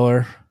Isaiah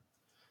Spiller.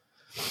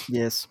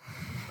 Yes.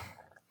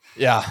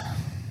 Yeah.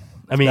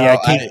 I mean, No,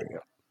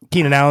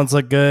 Keenan Allen's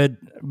look good.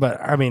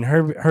 But, I mean,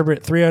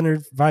 Herbert,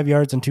 305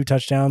 yards and 2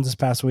 touchdowns this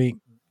past week.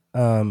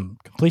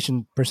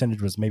 Completion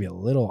percentage was maybe a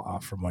little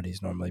off from what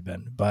he's normally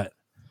been. But,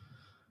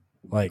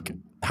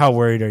 how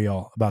worried are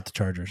y'all about the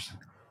Chargers?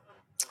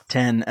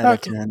 10 out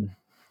of 10.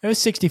 It was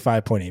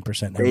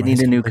 65.8%. They need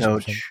a new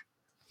coach.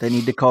 They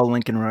need to call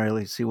Lincoln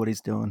Riley, see what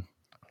he's doing.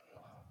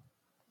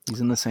 He's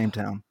in the same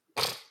town.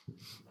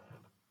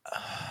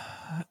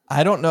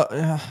 I don't know.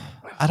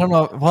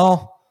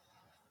 Well,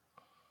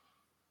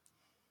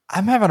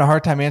 I'm having a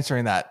hard time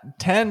answering that.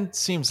 10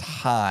 seems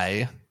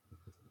high.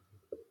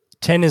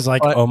 10 is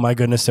like, But- oh my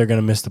goodness, they're going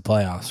to miss the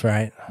playoffs,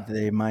 right?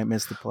 They might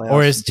miss the playoffs.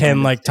 Or is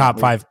 10 like top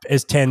Stanley. 5?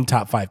 Is 10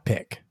 top 5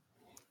 pick?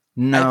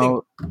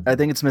 No, I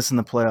think it's missing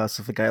the playoffs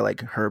with a guy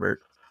like Herbert.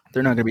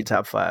 They're not going to be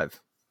top 5.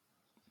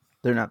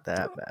 They're not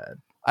that bad.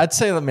 I'd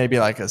say that maybe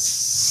like a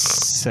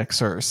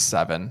 6 or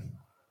 7,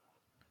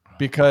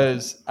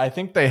 because I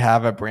think they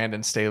have a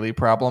Brandon Staley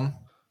problem.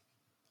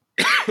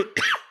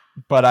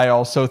 But I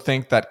also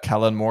think that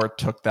Kellen Moore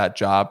took that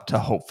job to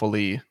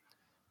hopefully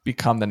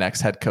become the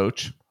next head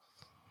coach.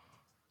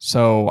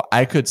 So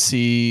I could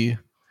see,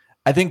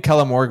 I think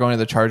Kellen Moore going to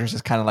the Chargers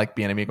is kind of like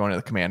Bieniemy going to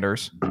the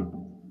Commanders.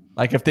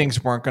 Like if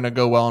things weren't going to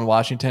go well in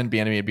Washington,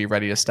 Bieniemy would be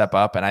ready to step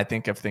up. And I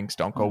think if things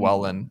don't go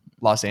well in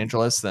Los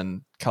Angeles,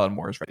 then Kellen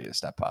Moore is ready to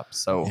step up.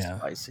 So Yeah.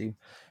 Spicy.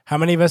 How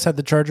many of us had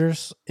the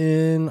Chargers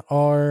in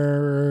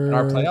our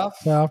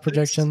playoff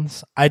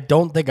projections? I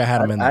don't think I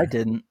had them in there. I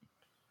didn't.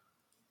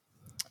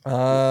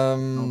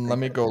 let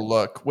me go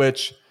look,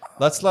 which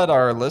let's let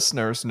our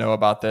listeners know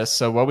about this.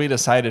 So what we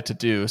decided to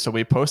do, so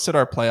we posted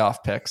our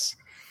playoff picks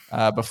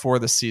before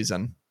the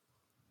season.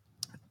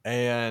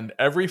 And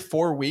every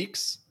 4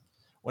 weeks,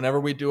 whenever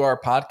we do our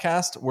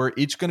podcast, we're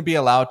each going to be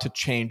allowed to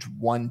change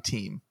one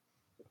team.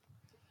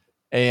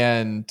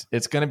 And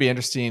it's going to be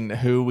interesting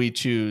who we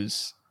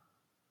choose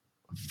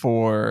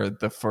for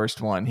the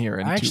first one here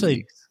in I 2 actually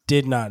weeks.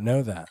 did not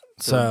know that.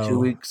 So So 2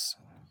 weeks.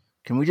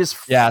 Can we just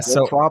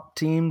so- flop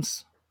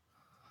teams?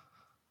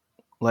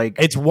 Like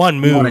it's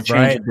one you want move, to change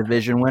right? a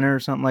division winner or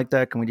something like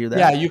that? Can we do that?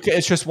 Yeah, you can,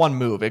 it's just one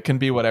move. It can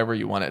be whatever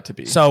you want it to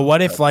be. So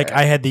what if like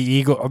I had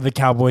the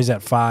Cowboys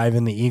at 5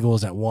 and the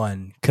Eagles at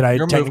 1? Could I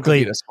your move could technically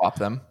be to swap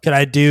them. could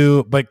I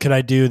do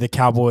the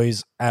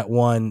Cowboys at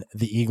 1,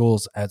 the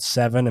Eagles at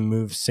 7, and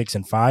move 6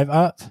 and 5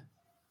 up?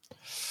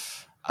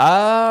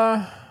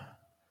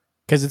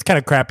 Because it's kind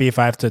of crappy if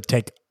I have to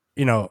take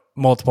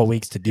multiple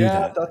weeks to do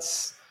that.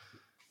 That's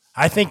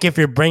I think if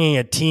you're bringing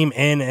a team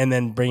in and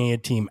then bringing a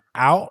team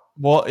out,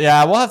 well,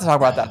 yeah, we'll have to talk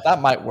about that.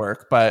 That might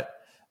work, but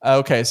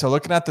okay. So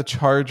looking at the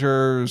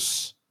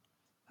Chargers,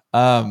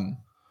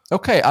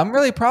 okay, I'm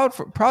really proud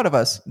of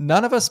us.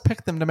 None of us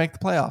picked them to make the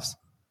playoffs.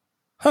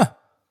 Huh.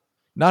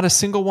 Not a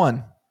single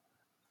one.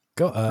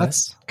 go us.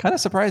 That's kind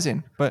of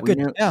surprising, but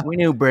We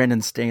knew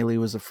Brandon Staley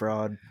was a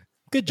fraud.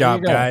 Good There you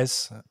job, go.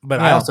 guys. But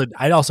Yeah.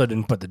 I also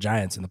didn't put the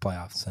Giants in the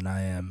playoffs, and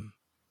I am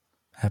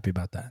happy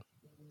about that.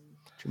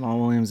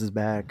 Jamal Williams is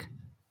back.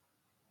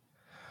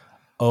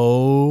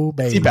 Oh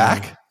baby, is he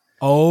back?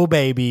 Oh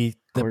baby,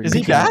 Is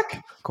he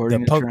back?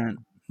 According The to po- Trent.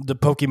 the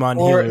Pokemon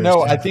Or healer. is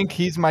no, I back. think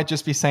he might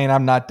just be saying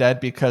I'm not dead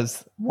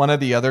because one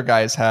of the other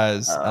guys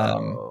has I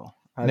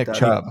Nick thought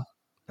Chubb.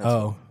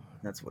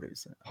 That's what he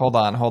was saying. Hold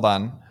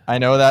on. I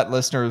know that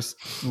listeners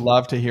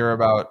love to hear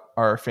about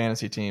our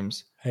fantasy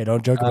teams. Hey,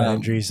 don't joke about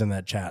injuries in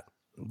that chat.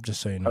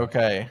 Just so you know.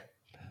 Okay.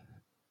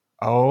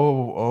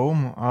 Oh,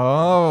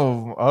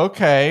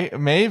 okay.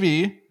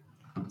 Maybe.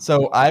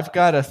 So I've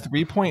got a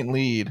 3-point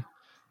lead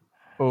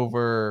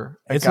over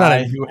a It's guy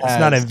not who it's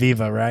not in has.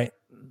 Viva, right?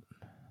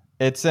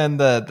 It's in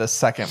the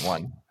second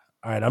one.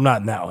 All right, I'm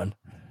not in that one.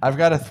 I've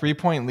got a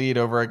 3-point lead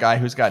over a guy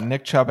who's got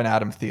Nick Chubb and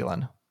Adam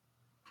Thielen.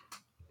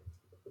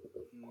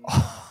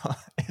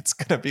 It's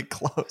gonna be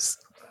close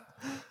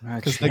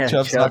because Nick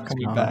Chubb's not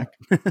coming gone. back.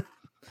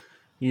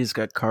 He just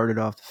got carted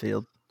off the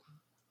field.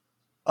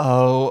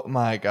 Oh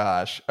my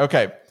gosh.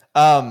 Okay.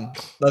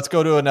 Let's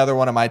go to another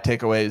one of my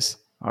takeaways.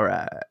 All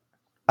right.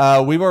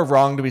 We were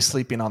wrong to be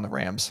sleeping on the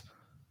Rams.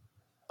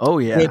 Oh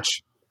yeah.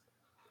 Which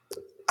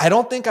I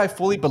don't think I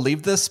fully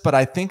believe this, but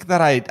I think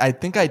that I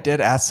think I did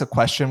ask the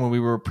question when we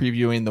were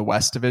previewing the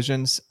West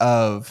divisions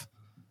of,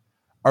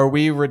 are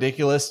we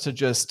ridiculous to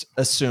just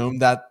assume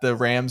that the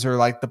Rams are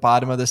like the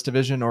bottom of this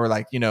division or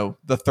like,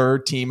 the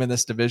third team in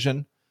this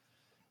division?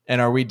 And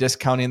are we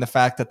discounting the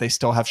fact that they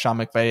still have Sean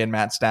McVay and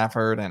Matt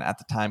Stafford and at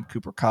the time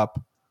Cooper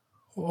Kupp?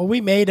 Well, we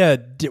made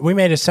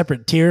a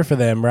separate tier for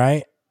them,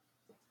 right?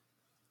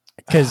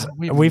 Because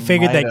we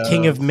figured that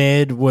King of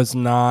Mid was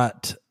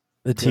not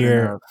the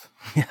tier.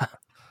 Yeah.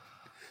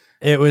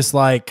 It was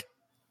like,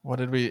 What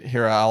did we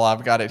here?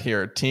 I've got it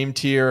here. Team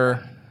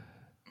tier.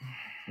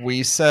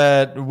 We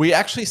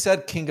actually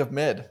said King of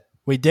Mid.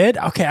 we did?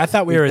 Okay, I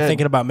thought we We were did.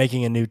 thinking about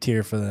making a new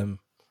tier for them.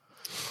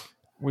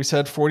 We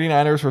said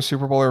 49ers were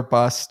Super Bowl or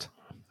bust.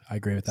 I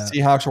agree with that.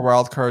 Seahawks were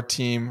wild card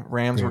team.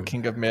 Rams were Agree.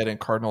 King of Mid, and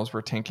Cardinals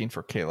were tanking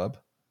for Caleb.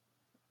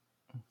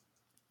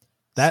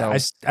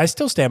 That So, I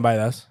still stand by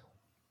those.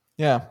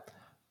 yeah.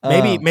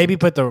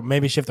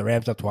 Maybe shift the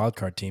Rams up to wild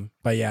card team.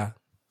 But yeah.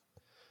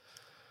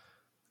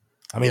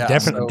 I mean, Yeah,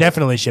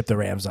 definitely shift the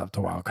Rams up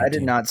to wild card I did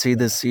team. not see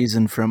this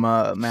season from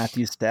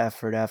Matthew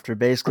Stafford after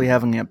basically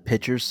having a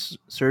pitcher's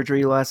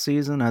surgery last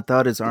season. I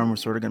thought his arm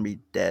was sort of going to be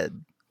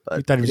dead. But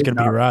You thought he was it going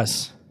to be did not.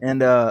 Russ.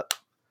 And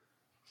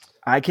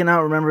I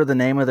cannot remember the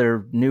name of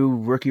their new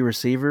rookie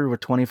receiver with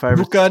 25.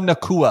 Luka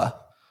Nakua.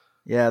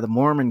 Yeah, the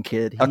Mormon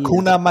kid.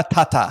 Akuna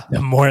Matata. The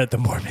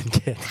Mormon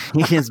kid.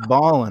 He is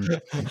balling.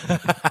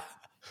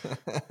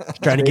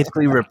 trying to get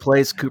Basically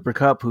replace Cooper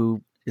Kupp,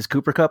 who is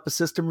Cooper Kupp a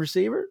system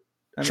receiver?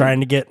 I mean,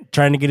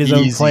 trying to get his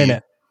own Easy.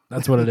 planet.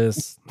 That's what it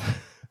is.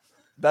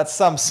 That's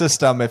some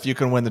system if you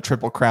can win the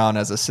Triple Crown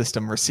as a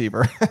system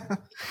receiver.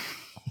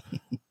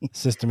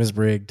 System is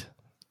rigged.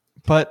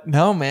 But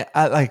no, man,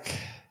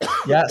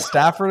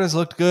 Stafford has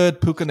looked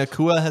good. Puka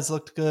Nacua has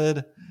looked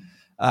good.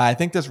 I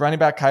think this running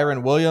back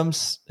Kyron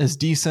Williams is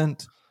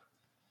decent.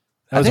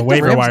 That was a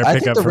waiver wire I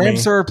think pickup the for me.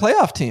 Rams are a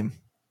playoff team.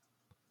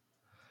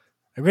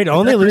 Agreed.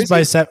 Only lose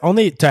by 7.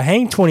 Only to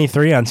hang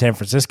 23 on San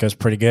Francisco is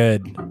pretty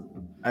good.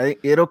 I think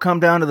it'll come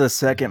down to the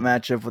second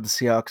matchup with the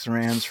Seahawks and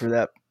Rams for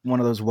that one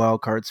of those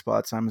wild card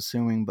spots, I'm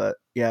assuming. But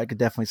yeah, I could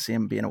definitely see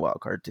them being a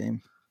wild card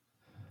team.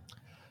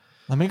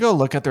 Let me go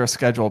look at their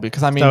schedule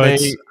because I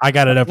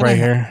got it up right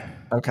here.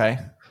 Okay.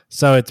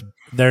 So it's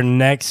their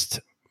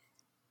next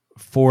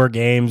 4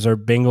 games are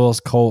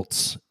Bengals,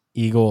 Colts,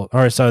 Eagles.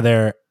 So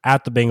they're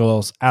at the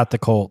Bengals, at the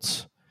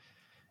Colts,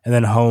 and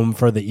then home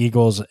for the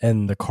Eagles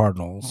and the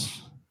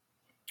Cardinals.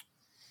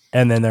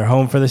 And then they're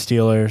home for the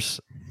Steelers.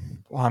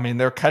 Well, I mean,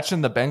 they're catching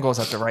the Bengals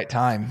at the right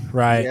time.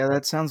 Right. Yeah,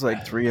 that sounds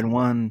like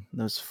 3-1.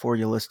 Those 4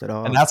 you listed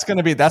off. And that's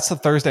the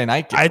Thursday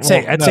night game. I'd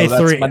say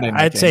 3.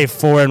 I'd say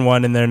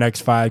 4-1 in their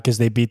next 5 because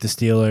they beat the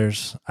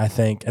Steelers, I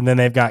think. And then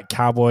they've got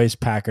Cowboys,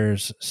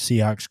 Packers,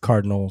 Seahawks,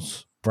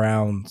 Cardinals,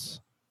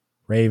 Browns,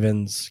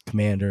 Ravens,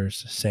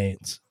 Commanders,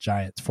 Saints,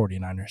 Giants,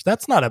 49ers.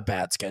 That's not a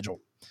bad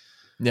schedule.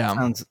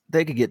 Yeah.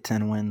 They could get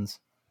 10 wins.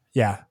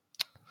 Yeah.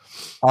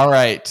 All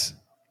right.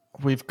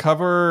 We've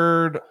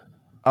covered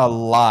a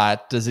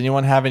lot. Does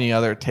anyone have any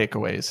other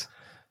takeaways?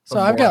 So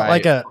I've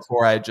got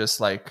before I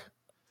just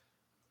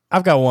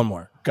I've got one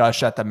more.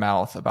 Gush at the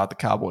mouth about the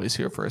Cowboys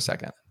here for a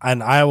second.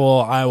 And I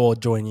will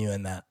join you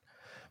in that.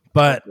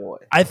 But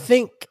I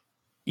think,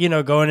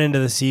 going into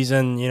the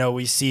season,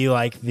 we see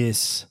like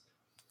this,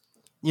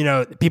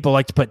 people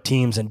like to put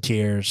teams in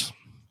tiers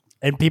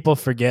and people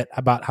forget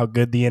about how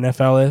good the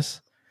NFL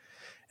is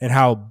and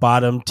how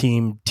bottom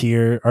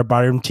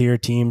tier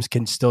teams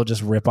can still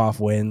just rip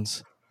off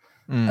wins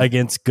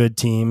against good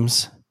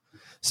teams.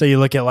 So you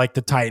look at like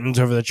the Titans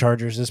over the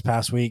Chargers this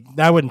past week.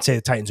 I wouldn't say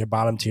the Titans are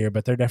bottom tier,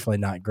 but they're definitely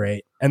not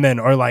great. And then,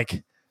 or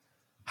like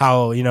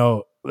how, in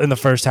the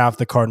first half,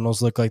 the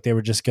Cardinals looked like they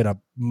were just going to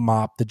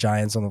mop the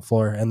Giants on the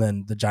floor. And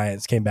then the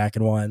Giants came back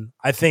and won.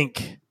 I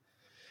think,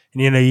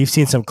 you've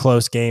seen some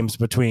close games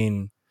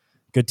between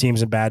good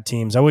teams and bad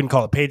teams. I wouldn't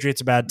call the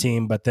Patriots a bad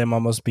team, but them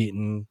almost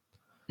beating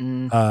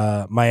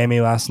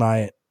Miami last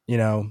night.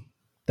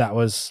 That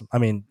was,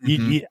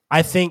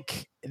 I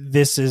think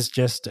this is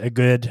just a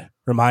good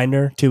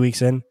reminder 2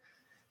 weeks in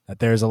that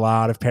there's a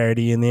lot of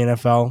parity in the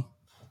NFL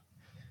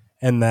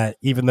and that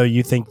even though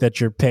you think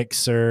that your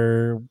picks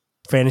or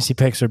fantasy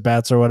picks or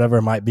bets or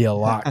whatever might be a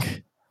lock,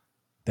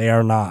 they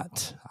are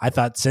not. I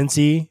thought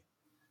Cincy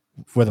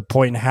with a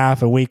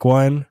 1.5 in week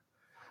 1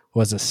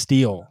 was a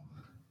steal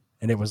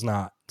and it was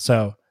not.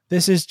 So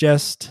this is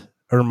just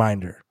a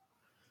reminder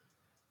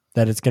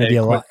that it's going to be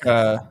a lot.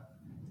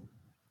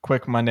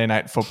 Quick Monday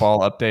Night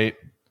Football update.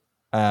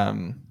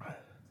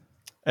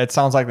 It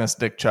sounds like this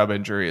Nick Chubb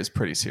injury is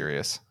pretty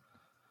serious.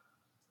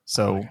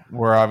 So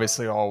we're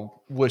obviously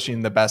all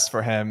wishing the best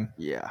for him.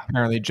 Yeah.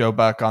 Apparently Joe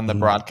Buck on the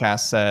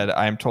broadcast said,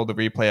 I am told the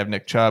replay of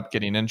Nick Chubb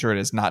getting injured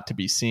is not to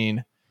be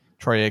seen.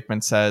 Troy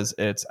Aikman says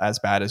it's as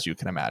bad as you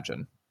can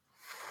imagine.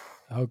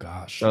 Oh,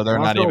 gosh. So they're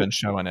not even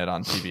showing it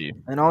on TV.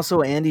 And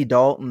also Andy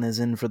Dalton is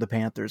in for the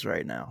Panthers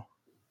right now.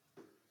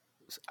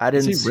 I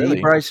didn't see really?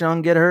 Bryce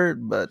Young get hurt,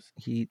 but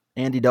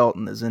Andy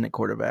Dalton is in at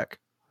quarterback.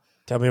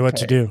 Tell me what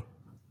to do.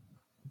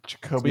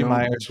 Jacoby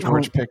Myers,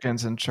 George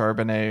Pickens, and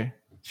Charbonnet.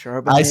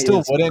 Charbonnet I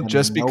still wouldn't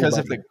just because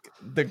of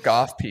the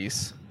Goff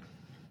piece.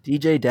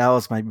 DJ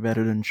Dallas might be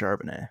better than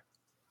Charbonnet.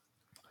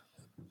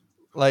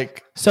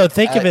 So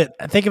think of it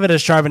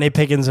as Charbonnet,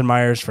 Pickens, and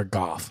Myers for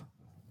Goff.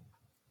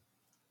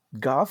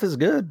 Goff is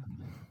good.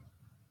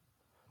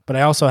 But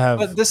I also have...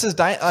 But this is...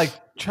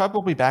 Chubb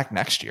will be back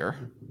next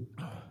year.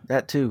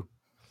 That too.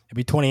 He'll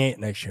be 28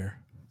 next year.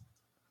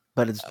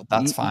 But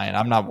that's fine.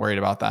 I'm not worried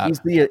about that.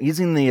 He's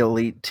in the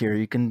elite tier.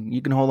 You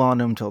can hold on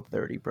to him until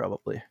 30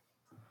 probably.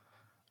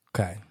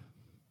 Okay.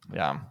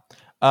 Yeah.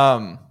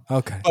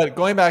 Okay. But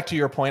going back to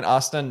your point,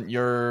 Austin,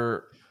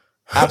 you're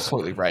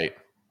absolutely right.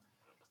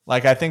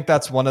 I think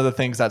that's one of the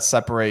things that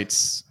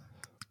separates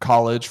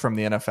college from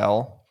the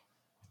NFL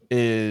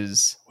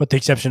is... With the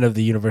exception of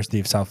the University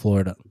of South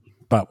Florida.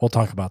 But we'll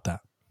talk about that.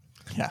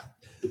 Yeah.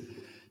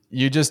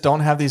 You just don't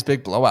have these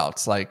big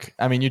blowouts.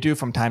 You do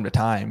from time to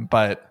time,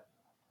 but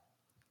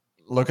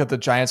look at the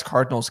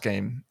Giants-Cardinals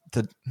game.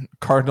 The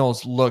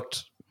Cardinals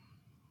looked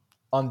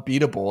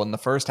unbeatable in the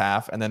first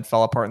half and then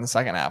fell apart in the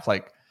second half.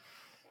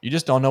 You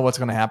just don't know what's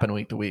going to happen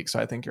week to week.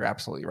 So I think you're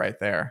absolutely right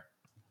there.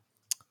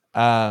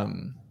 I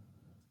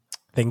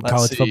think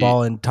college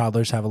football and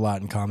toddlers have a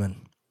lot in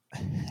common.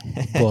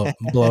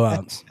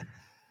 Blowouts.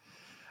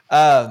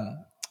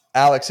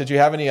 Alex, did you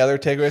have any other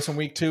takeaways from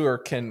week 2 or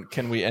can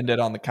we end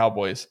it on the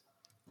Cowboys?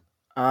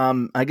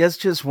 I guess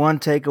just one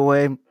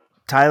takeaway.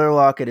 Tyler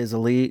Lockett is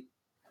elite.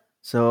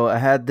 So I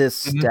had this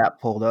stat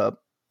pulled up.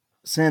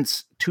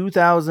 Since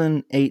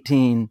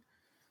 2018,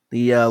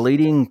 the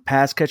leading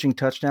pass catching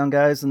touchdown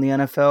guys in the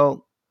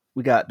NFL,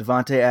 we got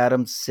Devontae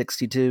Adams,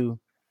 62,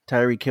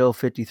 Tyreek Hill,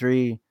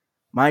 53.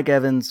 Mike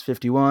Evans,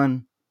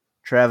 51.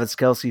 Travis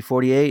Kelce,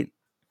 48.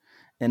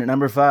 And at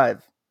number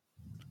 5,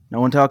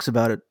 no one talks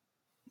about it,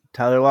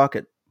 Tyler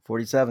Lockett,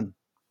 47.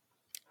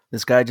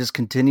 This guy just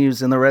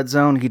continues in the red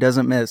zone. He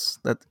doesn't miss.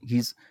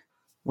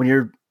 When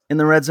you're in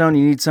the red zone,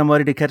 you need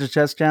somebody to catch a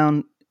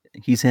touchdown.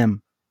 He's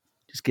him.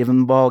 Just give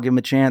him the ball, give him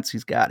a chance.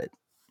 He's got it.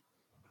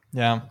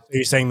 Yeah. Are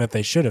you saying that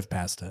they should have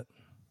passed it?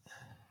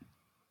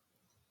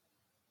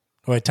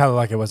 Wait, Tyler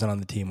Lockett wasn't on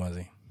the team, was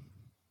he?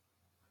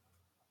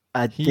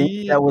 I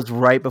think that was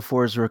right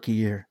before his rookie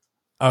year.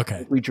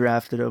 Okay. We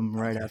drafted him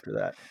right after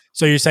that.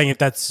 So you're saying if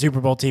that Super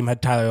Bowl team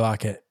had Tyler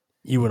Lockett,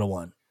 you would have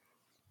won?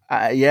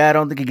 Yeah, I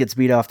don't think he gets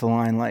beat off the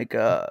line like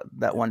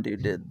that one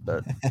dude did,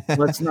 but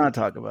let's not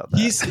talk about that.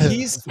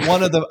 He's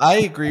one of the. I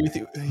agree with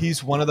you.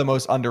 He's one of the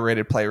most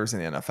underrated players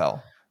in the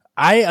NFL.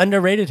 I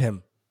underrated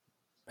him,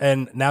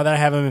 and now that I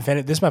have him in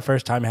fantasy, this is my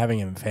first time having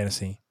him in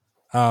fantasy,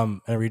 in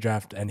a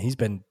redraft, and he's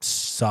been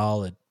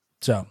solid.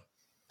 So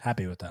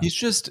happy with that. He's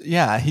just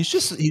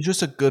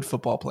a good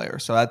football player.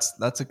 So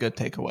that's a good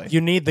takeaway.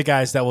 You need the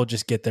guys that will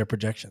just get their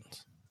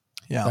projections.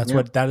 Yeah, that is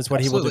what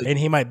Absolutely. He will do, and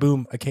he might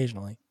boom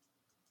occasionally.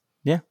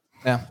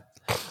 Yeah.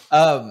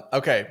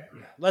 Okay.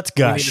 Let's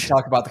gush. We need to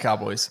talk about the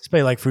Cowboys. Let's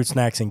play like fruit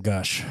snacks and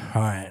gush.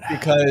 All right.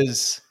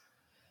 Because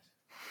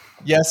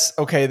yes,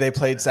 okay, they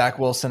played Zach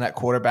Wilson at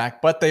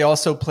quarterback, but they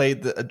also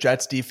played the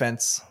Jets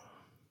defense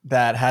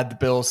that had the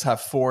Bills have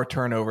 4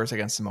 turnovers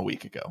against them a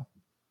week ago.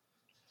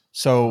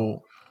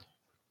 So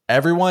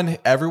everyone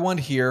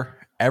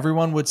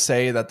would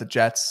say that the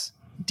Jets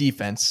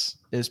defense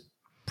is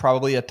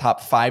probably a top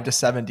 5 to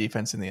 7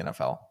 defense in the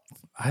NFL.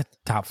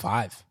 Top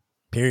 5.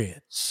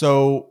 Period.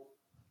 So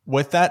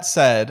with that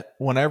said,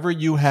 whenever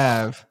you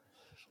have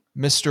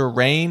Mr.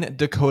 Rain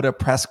Dakota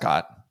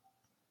Prescott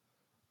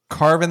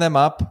carving them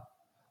up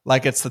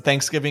like it's the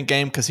Thanksgiving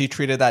game because he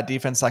treated that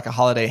defense like a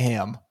holiday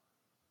ham,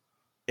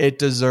 it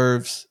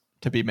deserves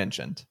to be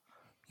mentioned.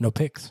 No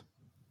picks.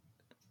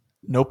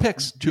 2 You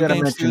gotta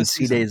games mention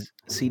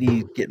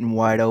CD getting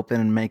wide open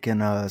and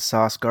making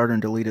Sauce Gardner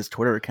delete his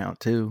Twitter account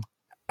too.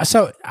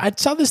 So I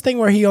saw this thing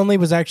where he only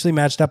was actually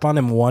matched up on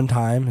him one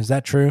time. Is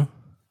that true?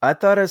 I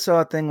thought I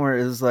saw a thing where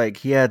it was like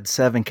he had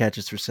 7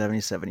 catches for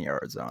 77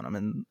 yards on him,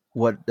 and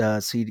what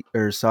CD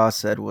or Sauce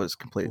said was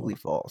completely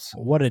false.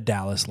 What a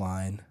Dallas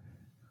line.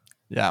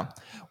 Yeah.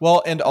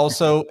 Well, and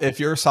also if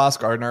you're Sauce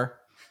Gardner,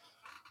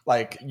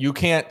 like you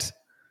can't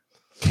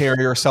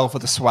carry yourself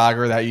with the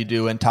swagger that you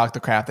do and talk the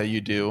crap that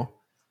you do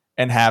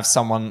and have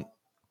someone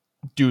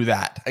do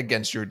that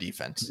against your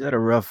defense. He had a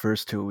rough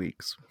first 2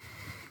 weeks.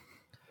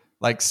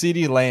 Like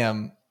CeeDee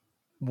Lamb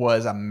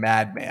was a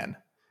madman.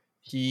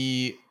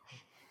 He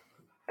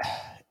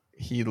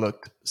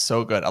looked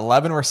so good.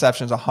 11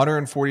 receptions,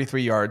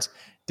 143 yards,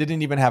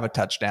 didn't even have a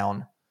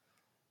touchdown.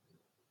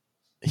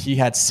 He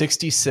had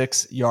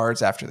 66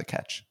 yards after the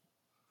catch.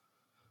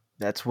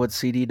 That's what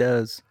CD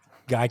does.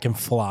 Guy can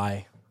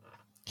fly.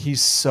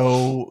 He's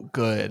so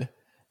good.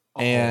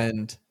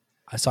 And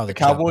I saw the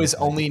Cowboys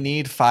only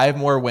need 5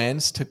 more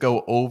wins to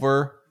go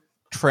over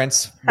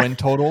Trent's win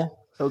total.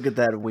 He'll get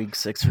that at week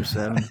 6 or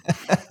 7.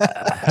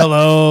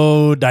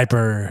 Hello,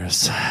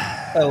 diapers.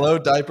 Hello,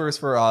 diapers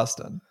for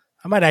Austin.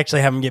 I might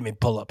actually have him get me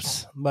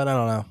pull-ups, but I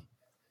don't know.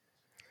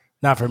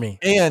 Not for me.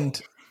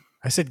 And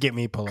I said get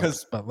me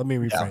pull-ups, but let me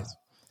rephrase. Yeah.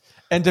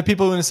 And to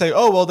people who say,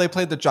 "Oh, well, they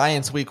played the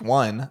Giants week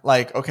 1."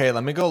 Like, okay,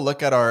 let me go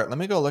look at our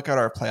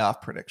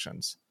playoff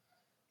predictions.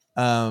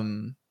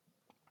 I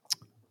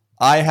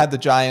had the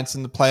Giants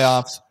in the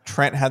playoffs.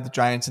 Trent had the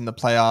Giants in the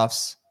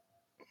playoffs.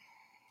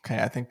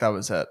 Okay, I think that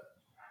was it.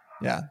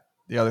 Yeah,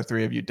 the other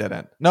 3 of you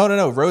didn't.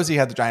 No. Rosie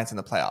had the Giants in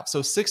the playoffs.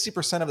 So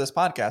 60% of this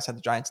podcast had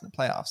the Giants in the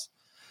playoffs.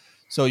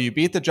 So you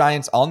beat the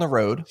Giants on the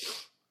road,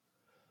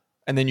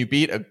 and then you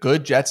beat a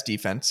good Jets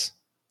defense.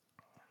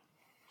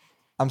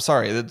 I'm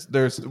sorry.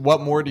 There's what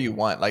more do you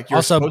want? Like you're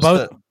also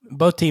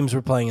both teams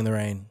were playing in the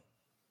rain.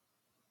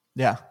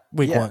 Yeah,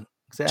 week 1.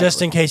 Exactly.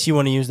 Just in case you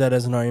want to use that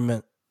as an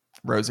argument,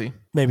 Rosie,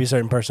 maybe a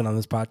certain person on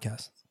this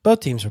podcast.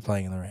 Both teams were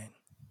playing in the rain.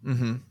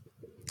 Mm-hmm.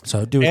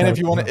 So do. And if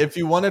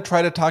you want to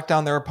try to talk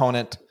down their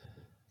opponent,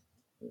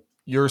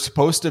 you're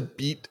supposed to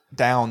beat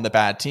down the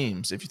bad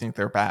teams if you think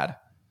they're bad.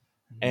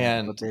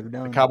 And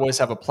the Cowboys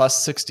have a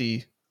plus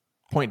 60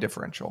 point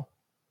differential,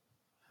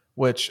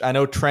 which I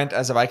know Trent,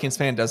 as a Vikings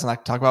fan, doesn't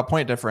like to talk about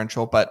point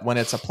differential, but when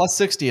it's a plus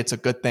 60, it's a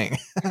good thing.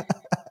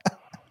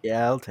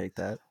 Yeah, I'll take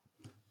that.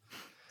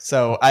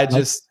 So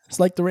it's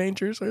like the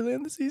Rangers early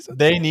in the season.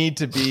 They need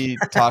to be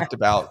talked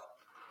about.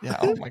 Yeah.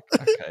 Oh my.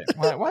 Okay.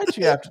 Why'd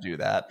you have to do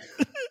that?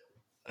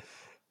 We're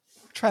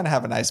trying to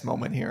have a nice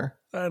moment here.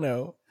 I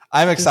know.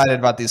 I'm excited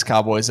about these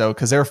Cowboys though,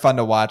 because they're fun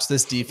to watch.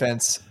 This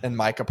defense and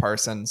Micah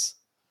Parsons.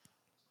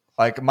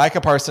 Like Micah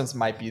Parsons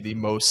might be the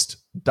most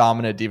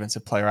dominant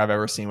defensive player I've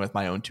ever seen with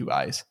my own 2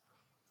 eyes.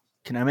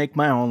 Can I make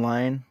my own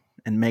line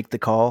and make the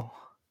call?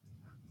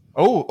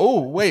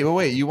 Oh,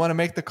 wait. You want to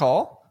make the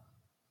call?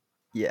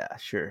 Yeah,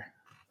 sure.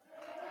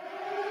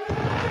 My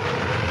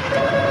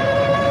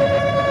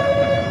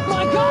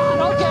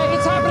God! Okay,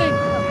 it's happening.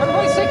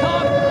 Everybody stay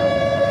calm.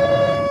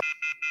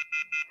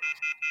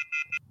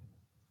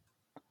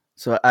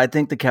 So I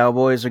think the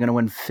Cowboys are going to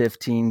win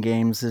 15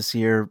 games this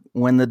year,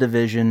 win the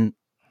division,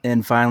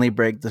 and finally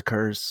break the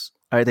curse.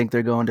 I think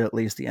they're going to at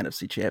least the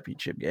NFC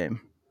Championship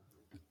game.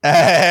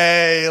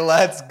 Hey,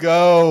 let's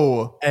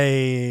go.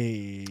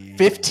 Hey.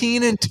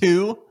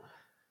 15-2.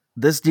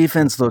 This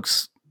defense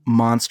looks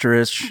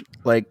monstrous.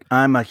 Like,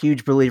 I'm a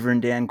huge believer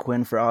in Dan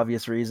Quinn for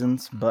obvious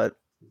reasons, but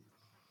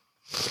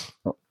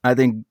I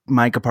think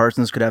Micah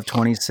Parsons could have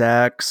 20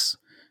 sacks.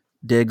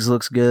 Diggs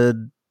looks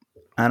good.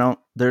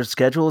 Their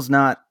schedule is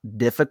not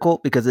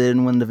difficult because they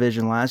didn't win the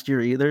division last year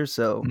either.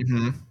 So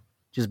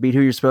just beat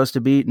who you're supposed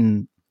to beat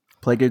and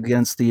play good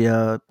against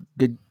the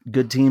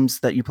good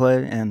teams that you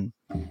play and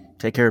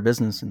take care of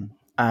business. And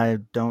I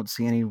don't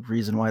see any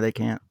reason why they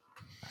can't.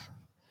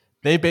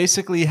 They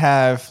basically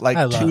have like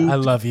I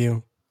love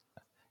you.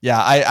 Yeah,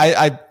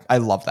 I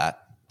love that.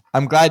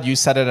 I'm glad you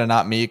said it and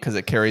not me because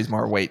it carries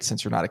more weight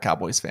since you're not a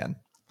Cowboys fan.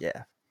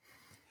 Yeah.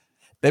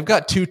 They've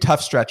got 2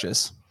 tough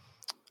stretches.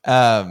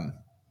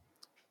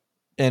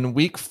 In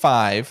week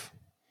 5,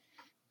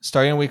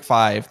 starting in week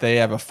 5, they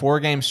have a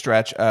 4-game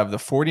stretch of the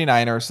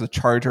 49ers, the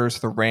Chargers,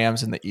 the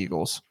Rams, and the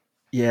Eagles.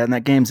 Yeah, and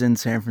that game's in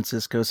San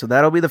Francisco. So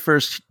that'll be the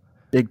first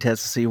big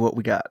test to see what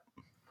we got.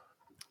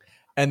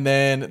 And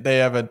then they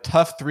have a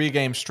tough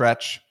 3-game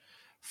stretch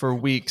for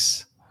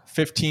weeks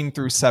 15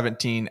 through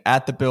 17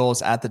 at the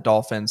Bills, at the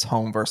Dolphins,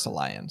 home versus the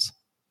Lions.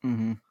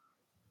 Mm-hmm.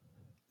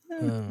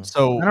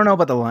 So I don't know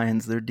about the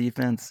Lions. Their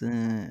defense,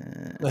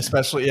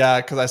 especially,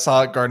 because I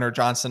saw Gardner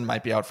Johnson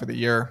might be out for the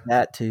year.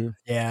 That too.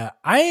 Yeah,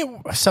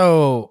 I'm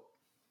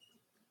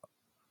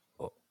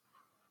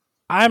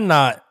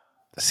not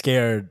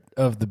scared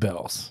of the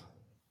Bills.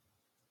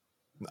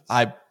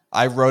 I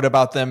wrote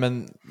about them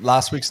in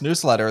last week's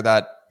newsletter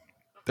that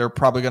they're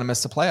probably going to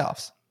miss the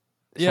playoffs.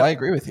 So I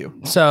agree with you.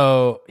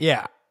 So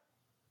yeah,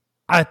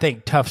 I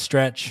think tough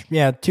stretch.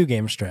 Yeah,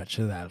 2-game stretch.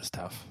 That is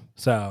tough.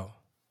 So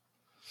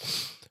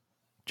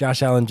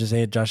Josh Allen just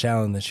ate Josh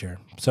Allen this year.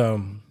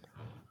 So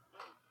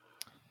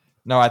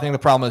no, I think the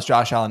problem is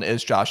Josh Allen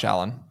is Josh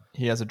Allen.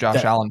 He has a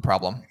Josh Allen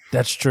problem.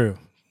 That's true.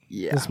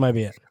 Yeah, this might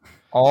be it.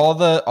 All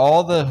the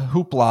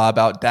hoopla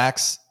about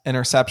Dak's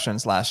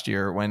interceptions last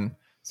year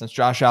since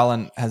Josh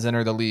Allen has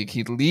entered the league,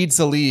 he leads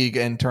the league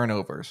in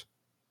turnovers.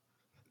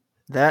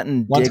 That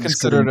and Once Diggs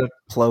considered could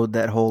implode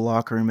that whole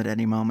locker room at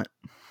any moment.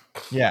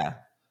 Yeah.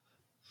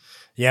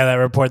 Yeah, that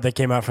report that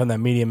came out from that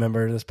media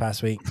member this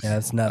past week. Yeah,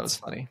 that's nuts. That was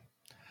funny.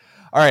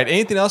 All right.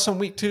 Anything else on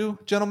week 2,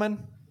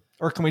 gentlemen?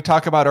 Or can we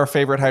talk about our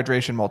favorite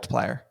hydration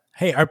multiplier?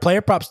 Hey, our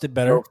player props did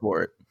better. Go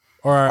for it.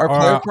 Or our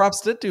player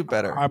props did do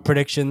better. Our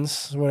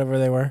predictions, whatever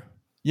they were.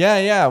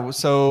 Yeah.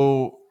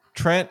 So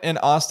Trent and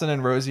Austin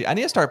and Rosie, I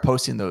need to start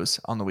posting those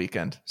on the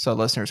weekend so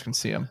listeners can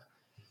see them.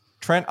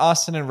 Trent,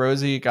 Austin, and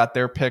Rosie got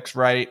their picks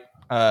right.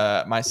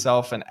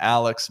 Myself and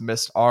Alex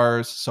missed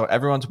ours. So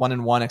everyone's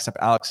 1-1 except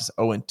Alex is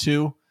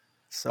 0-2.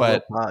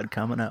 Solo pod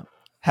coming up.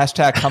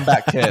 Hashtag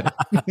comeback kid.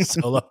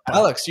 Solo pod.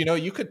 Alex,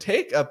 you could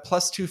take a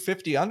plus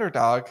 250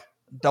 underdog,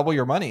 double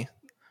your money.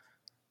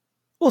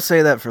 We'll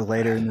say that for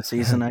later in the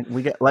season.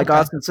 We get, like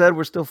Austin said,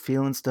 we're still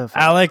feeling stuff.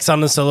 Alex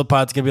on the solo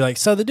pod's gonna be like,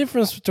 so the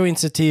difference between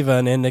sativa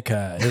and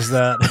indica is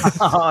that.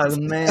 Oh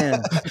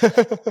man,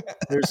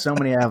 there's so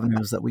many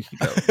avenues that we could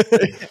go.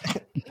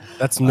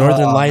 That's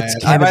Northern Lights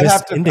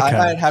cannabis indica. I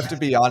might have to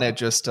be on it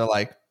just to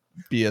like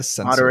be a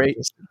censor Moderate.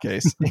 just in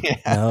case. Yeah.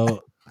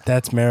 No,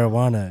 that's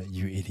marijuana,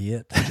 you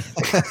idiot.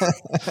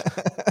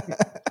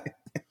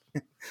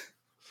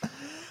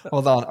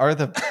 Hold on, are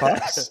the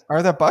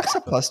Bucks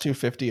a plus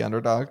 250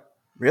 underdog?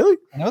 Really?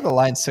 I know the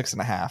line's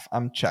 6.5.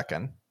 I'm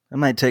checking. I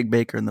might take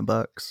Baker in the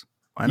Bucks.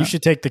 Why not? You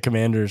should take the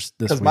Commanders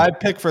this week. Because my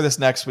pick for this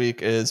next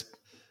week is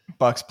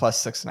Bucks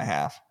plus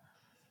 6.5.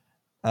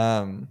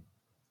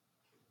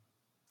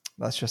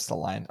 That's just the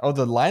line. Oh,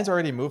 the line's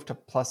already moved to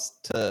plus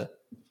 6.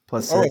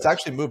 It's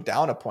actually moved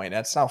down a point.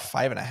 It's now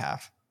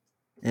 5.5.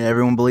 Yeah,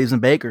 everyone believes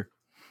in Baker.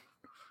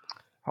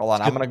 Hold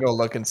on, I'm gonna go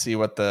look and see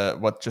what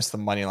just the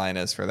money line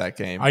is for that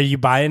game. Are you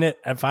buying it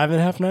at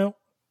 5.5 now?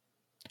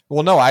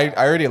 Well, no, I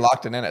already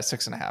locked it in at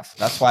 6.5.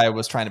 That's why I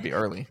was trying to be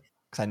early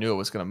because I knew it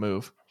was going to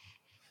move.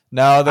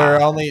 No,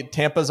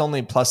 Tampa's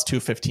only plus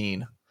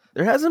 215.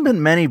 There hasn't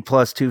been many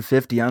plus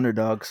 250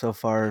 underdogs so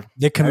far.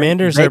 The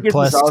Commanders are Vegas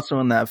plus. is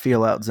also in that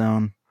feel out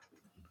zone.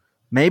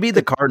 Maybe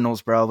the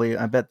Cardinals probably.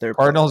 I bet they're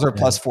Cardinals are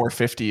plus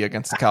 450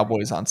 against the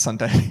Cowboys on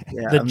Sunday.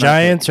 Yeah, the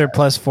Giants are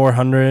plus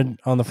 400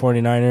 on the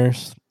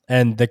 49ers,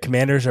 and the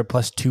Commanders are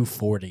plus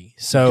 240.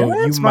 So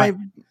Giants you might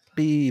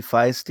be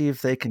feisty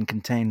if they can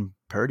contain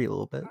Purdy a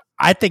little bit.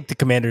 I think the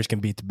Commanders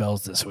can beat the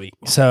Bills this week.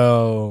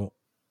 So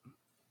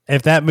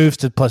if that moves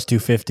to plus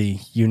 250,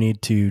 you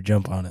need to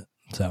jump on it.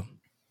 So,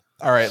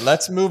 all right,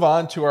 let's move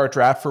on to our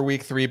draft for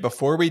week 3.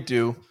 Before we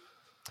do,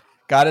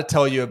 got to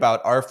tell you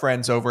about our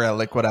friends over at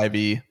Liquid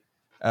IV.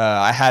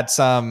 I had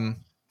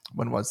some,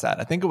 when was that?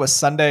 I think it was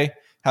Sunday.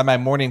 Had my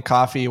morning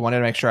coffee. Wanted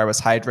to make sure I was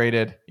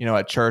hydrated.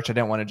 At church, I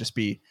didn't want to just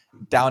be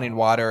downing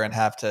water and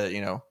have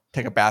to,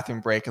 take a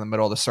bathroom break in the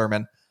middle of the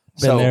sermon.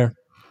 Been there.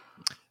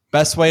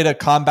 Best way to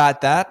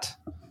combat that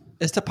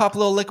is to pop a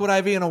little Liquid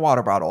IV in a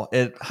water bottle.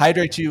 It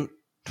hydrates you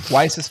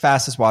twice as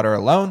fast as water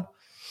alone,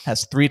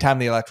 has 3 times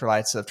the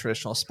electrolytes of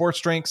traditional sports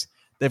drinks.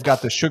 They've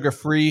got the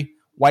sugar-free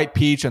white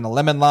peach and the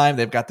lemon lime.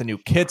 They've got the new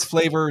kids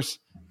flavors.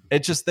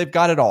 They've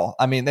got it all.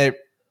 I mean, they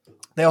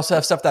also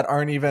have stuff that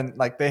aren't even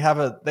like they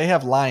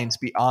have lines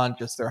beyond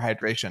just their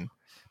hydration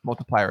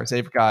multipliers.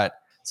 They've got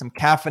some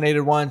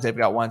caffeinated ones. They've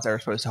got ones that are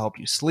supposed to help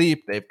you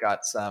sleep. They've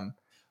got some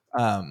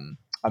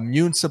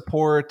immune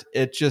support.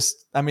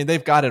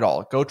 They've got it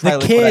all. Go try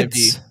Liquid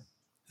IV.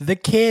 The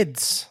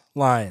kids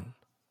line.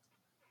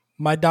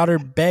 My daughter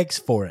begs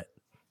for it.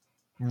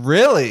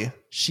 Really?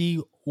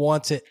 She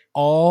wants it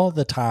all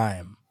the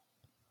time.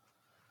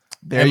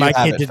 There and you my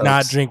have kid it, did folks.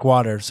 not drink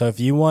water. So if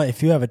you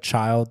have a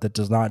child that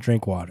does not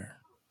drink water,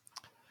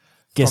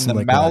 get From some the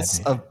Liquid mouths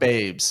IV. of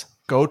babes,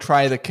 go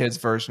try the kids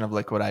version of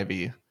Liquid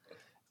IV.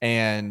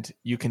 And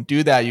you can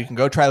do that. You can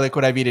go try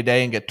Liquid IV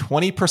today and get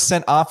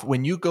 20% off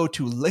when you go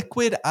to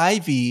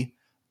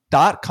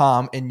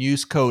liquidiv.com and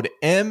use code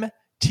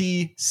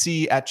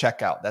MTC at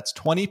checkout. That's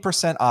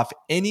 20% off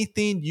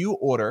anything you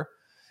order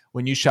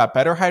when you shop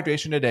Better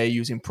Hydration today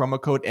using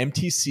promo code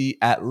MTC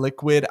at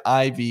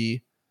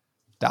liquidiv.com.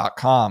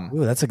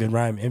 Ooh, that's a good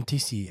rhyme.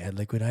 MTC at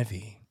Liquid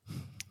IV.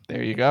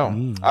 There you go.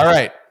 All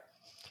right.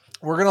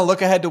 We're going to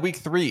look ahead to week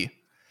 3.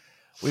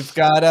 We've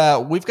got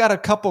a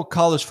couple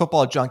college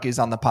football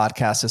junkies on the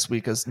podcast this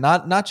week, is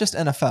not just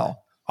NFL.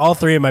 All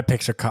 3 of my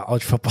picks are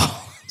college football.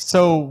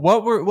 So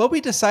what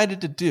we decided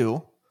to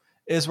do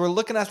is we're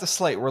looking at the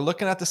slate. We're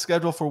looking at the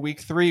schedule for week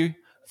 3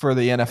 for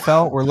the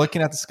NFL. We're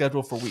looking at the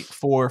schedule for week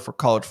 4 for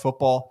college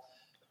football.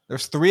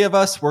 There's 3 of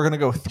us. We're going to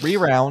go 3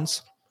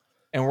 rounds,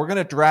 and we're going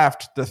to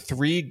draft the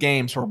 3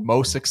 games we're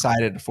most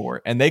excited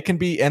for, and they can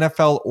be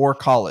NFL or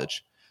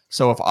college.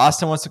 So if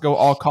Austin wants to go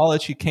all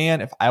college, he can.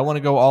 If I want to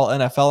go all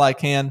NFL, I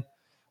can.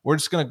 We're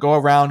just going to go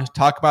around,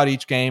 talk about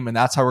each game, and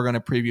that's how we're going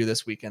to preview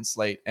this weekend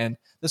slate. And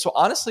this will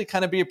honestly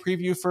kind of be a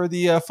preview for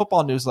the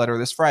football newsletter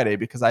this Friday,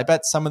 because I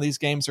bet some of these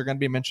games are going to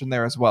be mentioned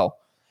there as well.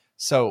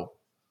 So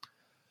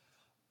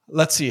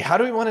let's see. How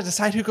do we want to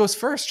decide who goes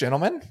first,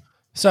 gentlemen?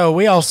 So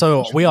we all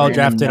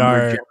drafted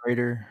our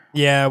generator.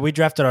 Yeah, we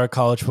drafted our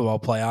college football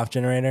playoff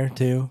generator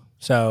too.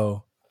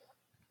 So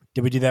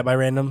did we do that by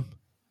random?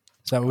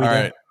 Is that what we did? All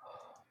right.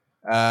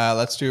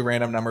 Let's do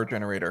random number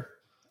generator.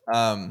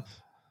 1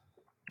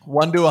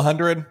 to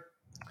 100.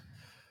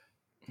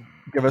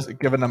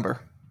 Give a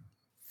number.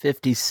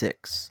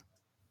 56.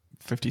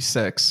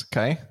 56.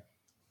 Okay.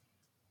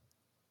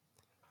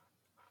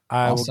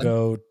 I Austin?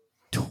 will go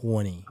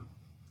 20.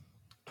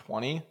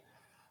 20.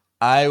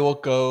 I will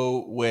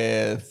go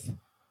with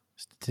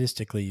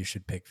Statistically, you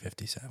should pick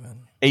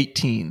 57.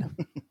 18.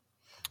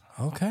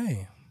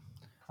 Okay.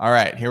 All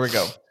right, here we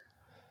go.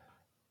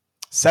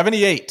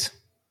 78 is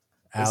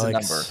the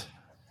Alex. number.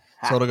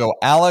 So it'll go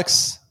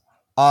Alex,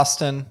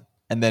 Austin,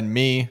 and then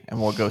me,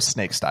 and we'll go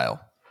snake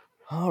style.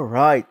 All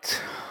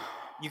right.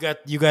 You got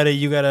a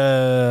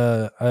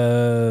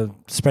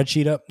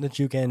spreadsheet up that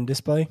you can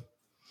display?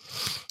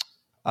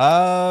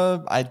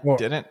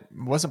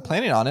 Wasn't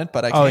planning on it,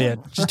 but I can. Oh yeah,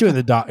 just do it in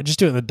the doc. Just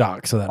do it in the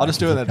doc so that I'll just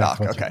do it in the doc.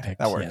 what you Okay, picked.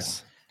 that works.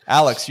 Yes.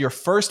 Alex, your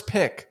first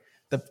pick,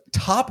 the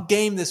top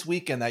game this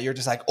weekend that you're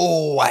just like,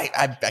 oh, I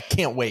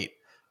can't wait.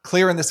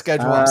 Clearing the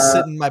schedule. I'm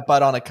sitting my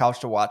butt on a couch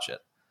to watch it.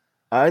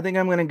 I think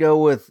I'm going to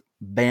go with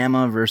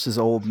Bama versus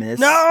Ole Miss.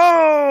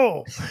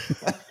 No.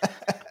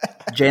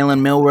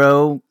 Jalen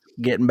Milroe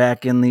getting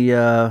back in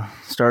the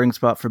starting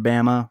spot for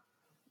Bama.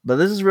 But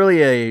this is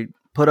really a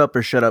put up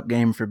or shut up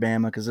game for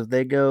Bama, because if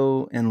they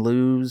go and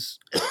lose,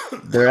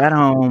 they're at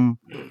home.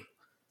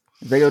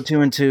 If they go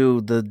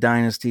 2-2, the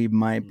dynasty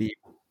might be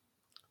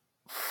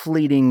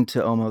fleeting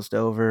to almost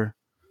over.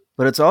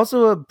 But it's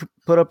also a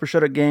put up or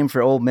shut up game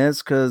for Ole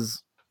Miss,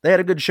 because they had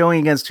a good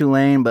showing against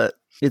Tulane, but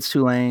it's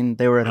Tulane.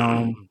 They were at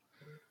home.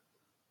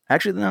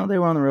 Actually, no, they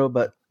were on the road,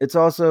 but it's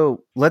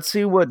also, let's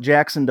see what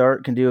Jackson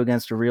Dart can do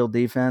against a real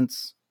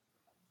defense.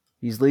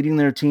 He's leading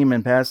their team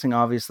in passing,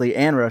 obviously,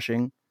 and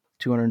rushing,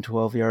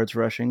 212 yards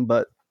rushing.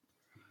 But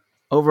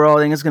overall,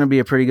 I think it's going to be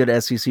a pretty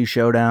good SEC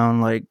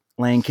showdown, like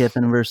Lane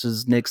Kiffin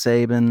versus Nick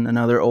Saban,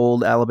 another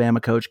old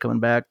Alabama coach coming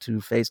back to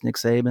face Nick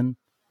Saban.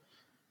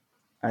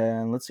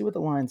 And let's see what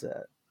the line's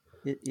at.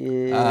 It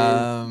is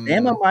Bama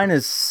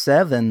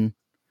 -7.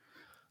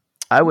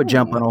 I would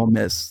jump on Ole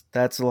Miss.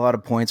 That's a lot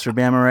of points for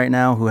Bama right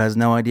now, who has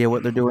no idea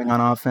what they're doing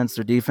on offense.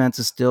 Their defense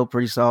is still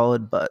pretty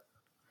solid, but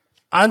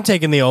I'm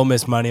taking the Ole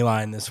Miss money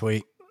line this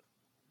week.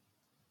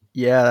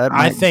 yeah,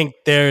 I think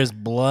there's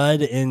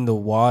blood in the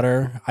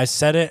water. I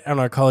said it on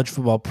our college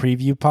football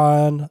preview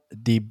pod.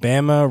 The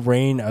Bama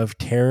reign of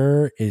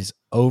terror is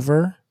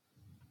over.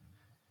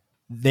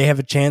 They have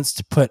a chance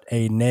to put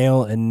a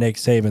nail in Nick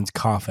Saban's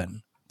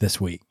coffin this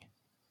week.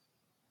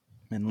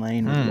 And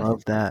Lane would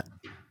love that.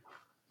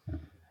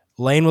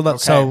 Lane will. Okay.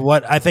 So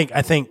what I think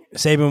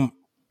Saban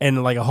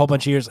in like a whole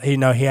bunch of years, he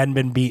hadn't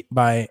been beat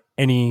by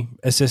any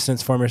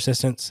former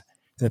assistants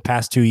in the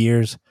past 2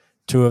 years.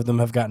 2 of them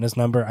have gotten his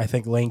number. I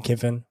think Lane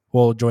Kiffin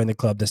will join the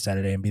club this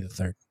Saturday and be the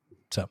 3rd.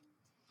 So,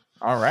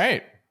 all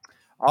right,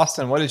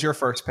 Austin, what is your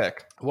first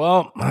pick?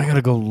 Well, I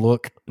gotta go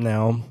look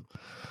now.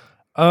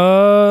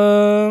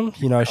 I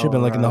should have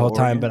been looking the whole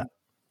time, but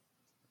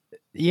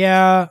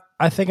yeah,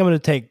 I think I'm going to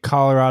take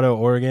Colorado,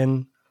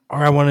 Oregon,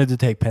 or I wanted to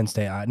take Penn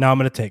State. No, I'm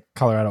going to take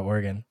Colorado,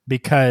 Oregon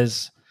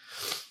because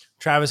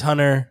Travis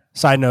Hunter,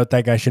 side note,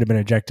 that guy should have been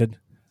ejected.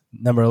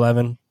 Number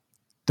 11.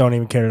 Don't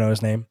even care to know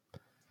his name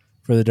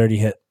for the dirty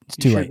hit. It's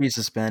too late. Should be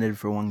suspended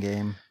for one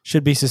game.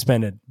 Should be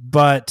suspended.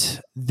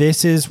 But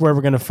this is where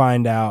we're going to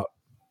find out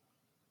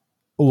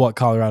what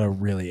Colorado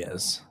really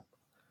is.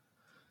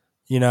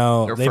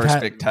 Their first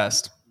big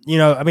test.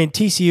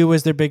 TCU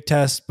was their big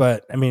test,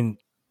 but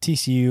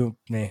TCU,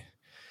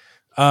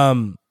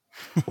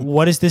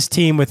 what is this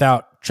team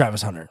without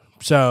Travis Hunter?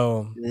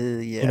 So,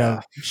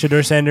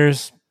 Shedeur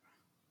Sanders,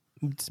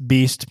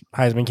 beast,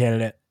 Heisman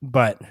candidate,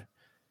 but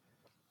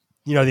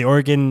the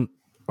Oregon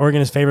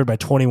is favored by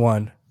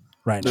 21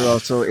 right now. They're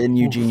also in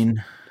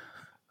Eugene.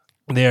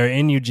 They are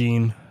in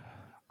Eugene.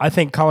 I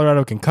think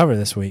Colorado can cover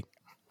this week.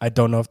 I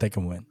don't know if they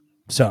can win.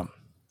 So,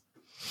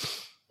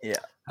 yeah.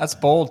 That's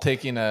bold,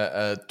 taking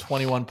a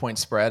 21-point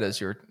spread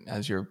as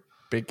your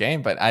big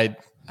game, but I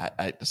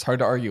it's hard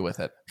to argue with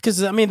it. Because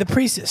the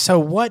preseason. So,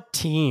 what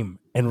team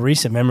in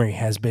recent memory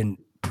has been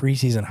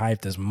preseason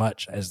hyped as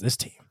much as this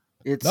team?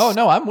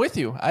 No, I'm with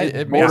you.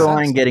 It's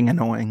borderline getting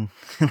annoying.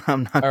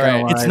 I'm not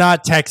gonna lie. It's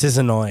not Texas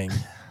annoying.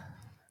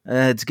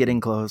 It's getting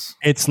close.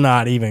 It's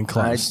not even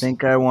close. I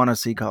think I want to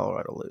see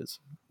Colorado lose.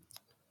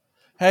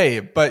 Hey,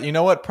 but you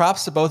know what?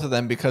 Props to both of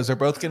them because they're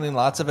both getting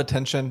lots of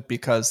attention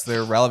because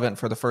they're relevant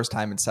for the first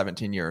time in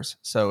 17 years.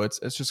 So it's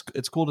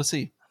cool to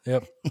see.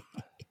 Yep.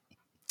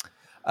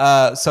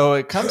 So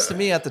it comes to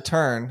me at the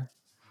turn,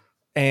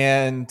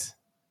 and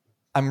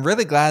I'm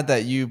really glad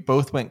that you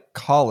both went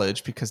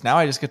college because now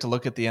I just get to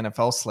look at the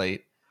NFL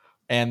slate.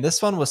 And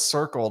this one was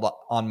circled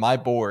on my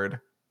board.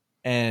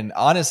 And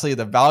honestly,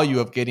 the value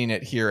of getting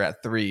it here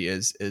at 3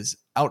 is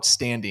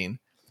outstanding.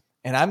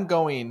 And I'm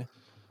going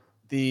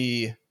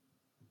the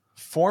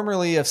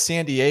formerly of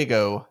San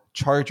Diego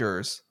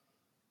Chargers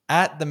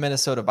at the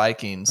Minnesota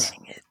Vikings.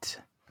 Dang it.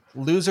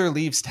 Loser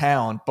leaves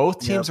town.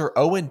 Both teams are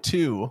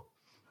 0-2.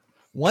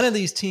 One of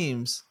these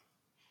teams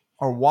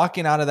are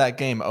walking out of that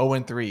game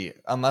 0-3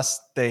 unless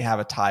they have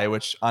a tie,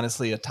 which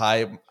honestly a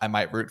tie I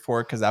might root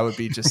for because that would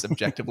be just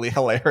objectively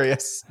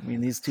hilarious.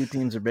 These two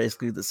teams are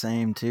basically the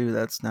same too.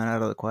 That's not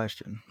out of the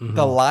question. Mm-hmm.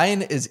 The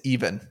line is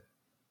even.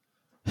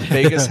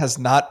 Vegas has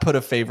not put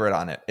a favorite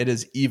on it. It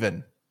is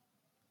even.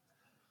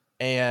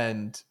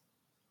 And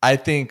I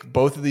think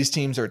both of these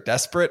teams are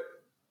desperate.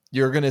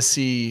 You're going to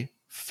see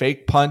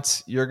fake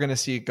punts. You're going to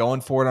see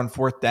going for it on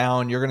 4th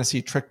down. You're going to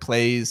see trick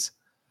plays.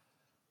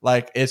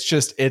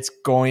 It's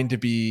going to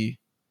be,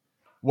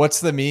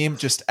 what's the meme?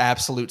 Just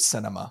absolute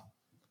cinema.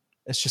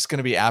 It's just going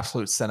to be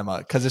absolute cinema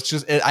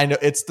because I know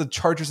it's the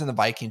Chargers and the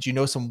Vikings.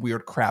 Some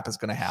weird crap is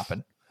going to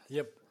happen.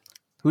 Yep.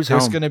 Who's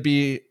There's home? going to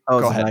be,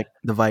 go ahead.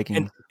 The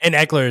Vikings. And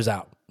Eckler is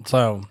out.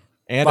 So,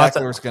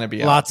 Eckler's going to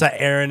be out. Lots of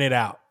airing it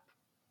out.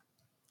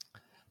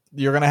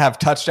 You're going to have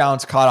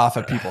touchdowns caught off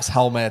of people's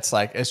helmets.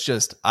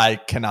 I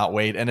cannot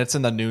wait. And it's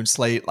in the noon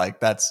slate.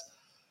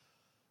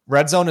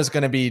 Red zone is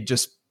going to be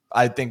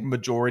I think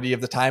majority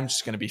of the time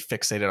just going to be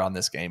fixated on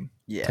this game.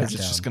 Yeah. Because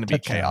it's just going to be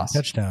chaos.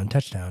 Touchdown.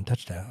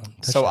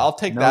 So I'll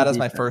take that as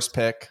my first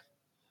pick,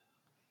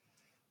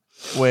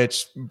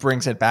 which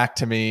brings it back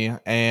to me.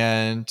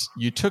 And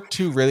you took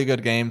 2 really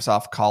good games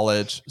off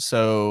college.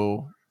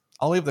 So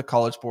I'll leave the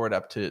college board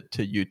up to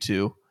you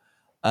two.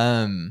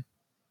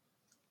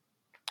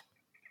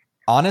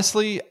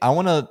 Honestly,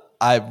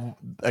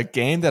 a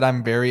game that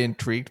I'm very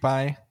intrigued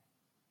by.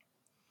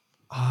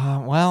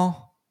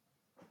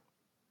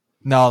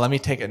 No, let me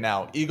take it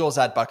now. Eagles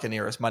at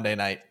Buccaneers Monday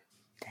night.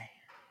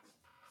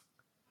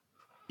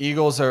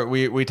 Eagles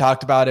we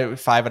talked about it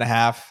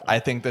 5.5. I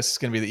think this is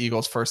going to be the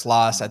Eagles' first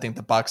loss. I think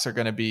the Bucs are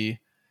going to be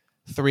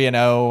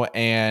 3-0,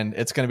 and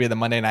it's going to be the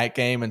Monday night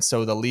game. And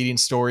so the leading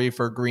story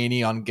for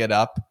Greeny on Get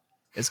Up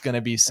is going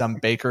to be some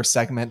Baker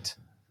segment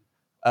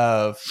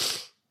of,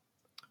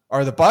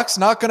 are the Bucs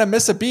not going to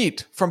miss a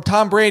beat from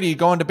Tom Brady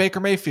going to Baker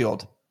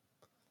Mayfield?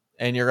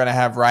 And you're going to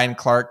have Ryan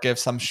Clark give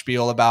some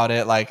spiel about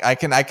it. I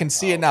can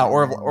see it now.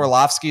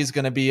 Orlovsky is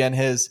going to be in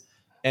his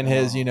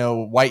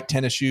white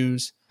tennis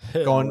shoes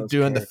doing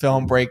the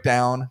film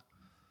breakdown,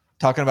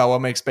 talking about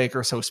what makes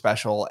Baker so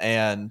special.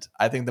 And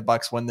I think the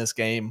Bucs win this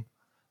game.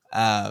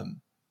 I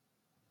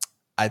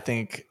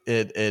think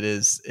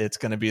it's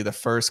going to be the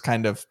first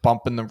kind of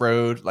bump in the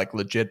road,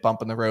 legit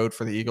bump in the road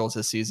for the Eagles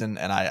this season.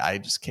 And I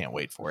just can't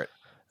wait for it.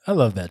 I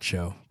love that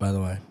show, by the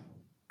way.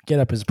 Get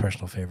Up is a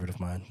personal favorite of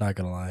mine. Not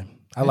going to lie.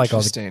 I like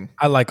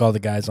all the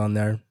guys on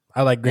there.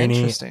 I like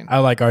Greeny. I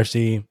like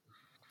RC.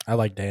 I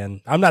like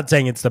Dan. I'm not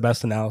saying it's the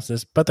best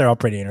analysis, but they're all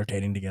pretty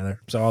entertaining together.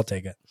 So I'll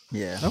take it.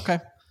 Yeah. Okay.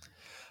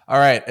 All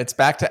right. It's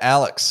back to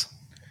Alex.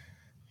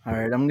 All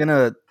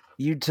right.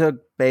 You took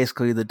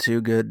basically the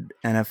 2 good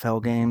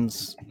NFL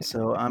games.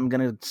 So I'm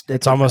going to stick.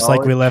 It's almost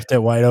like we left it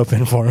wide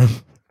open for him.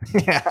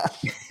 Yeah.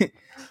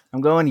 I'm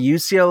going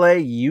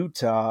UCLA,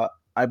 Utah.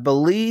 I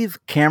believe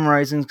Cam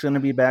Rising's going to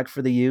be back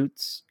for the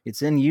Utes.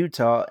 It's in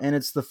Utah, and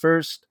it's the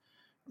first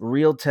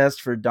real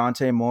test for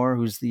Dante Moore,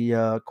 who's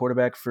the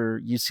quarterback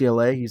for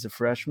UCLA. He's a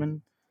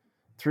freshman.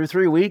 Through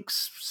 3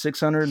 weeks,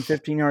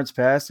 615 yards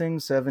passing,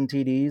 7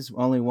 TDs,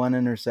 only 1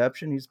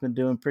 interception. He's been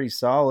doing pretty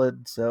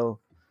solid. So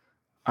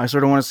I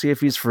sort of want to see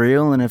if he's for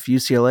real and if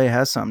UCLA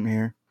has something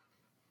here.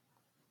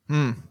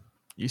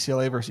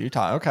 UCLA versus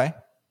Utah. Okay.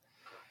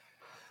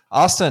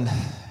 Austin,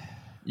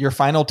 your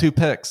final 2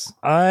 picks.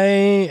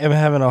 I'm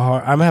having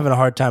a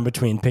hard time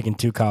between picking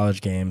 2 college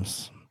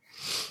games.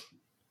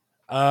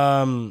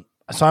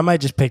 So I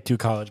might just pick 2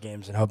 college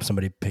games and hope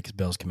somebody picks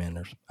Bills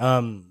Commanders.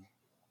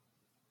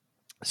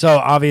 So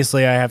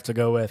obviously I have to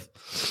go with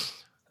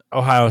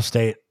Ohio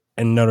State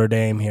and Notre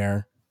Dame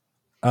here.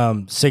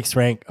 6th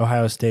ranked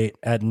Ohio State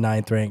at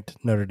 9th ranked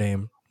Notre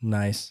Dame.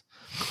 Nice.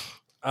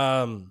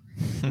 Alex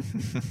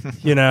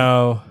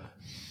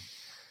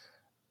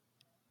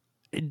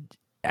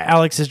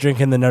is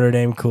drinking the Notre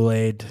Dame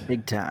Kool-Aid.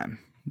 Big time.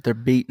 They're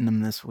beating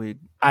them this week.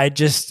 I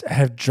just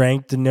have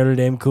drank the Notre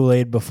Dame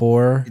Kool-Aid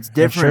before. It's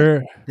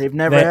different. They've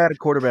never had a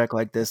quarterback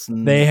like this.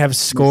 They have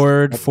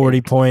scored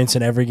 40 points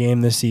in every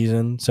game this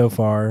season so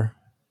far.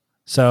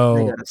 So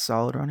they got a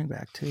solid running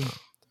back too.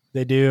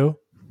 They do.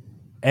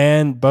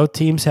 And both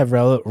teams have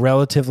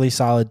relatively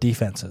solid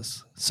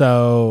defenses.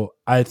 So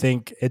I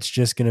think it's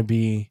just going to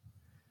be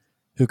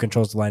who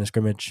controls the line of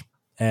scrimmage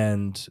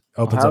and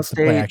opens up the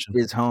play action.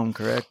 Is home,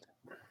 correct?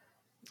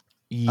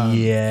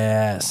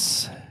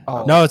 Yes.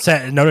 No, it's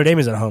at Notre Dame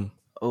is at home.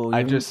 Oh,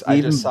 I just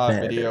saw a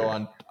video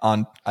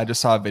on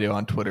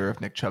Twitter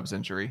of Nick Chubb's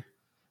injury.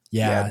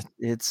 Yeah,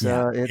 it's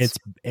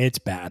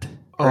bad.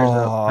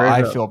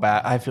 I feel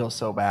bad. I feel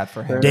so bad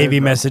for him. Davey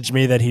messaged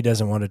me that he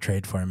doesn't want to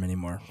trade for him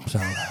anymore. So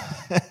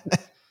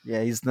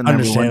yeah, he's the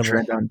number 1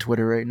 trend on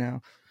Twitter right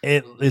now.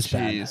 It is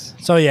bad.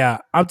 So yeah,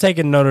 I'm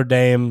taking Notre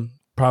Dame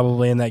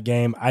probably in that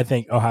game. I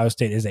think Ohio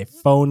State is a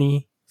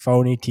phony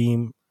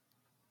team.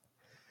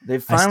 They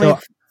finally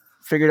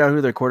figured out who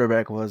their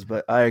quarterback was,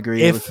 but I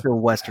agree. It was still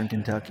Western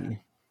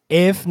Kentucky.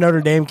 If Notre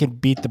Dame can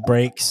beat the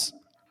brakes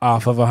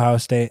off of Ohio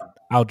State,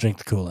 I'll drink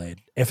the Kool-Aid.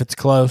 If it's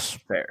close,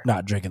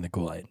 not drinking the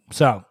Kool-Aid.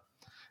 So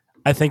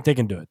I think they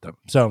can do it, though.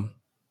 So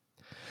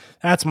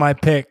that's my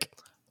pick.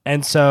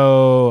 And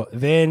so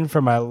then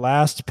for my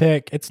last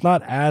pick, it's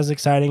not as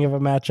exciting of a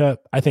matchup.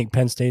 I think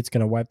Penn State's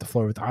going to wipe the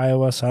floor with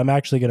Iowa, so I'm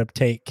actually going to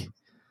take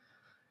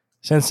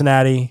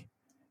Cincinnati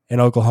and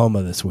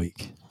Oklahoma this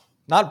week.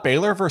 Not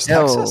Baylor versus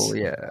Texas? Oh,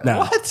 yeah. No.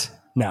 What?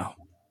 No.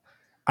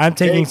 I'm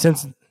taking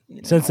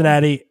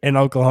Cincinnati and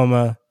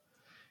Oklahoma.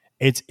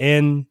 It's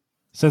in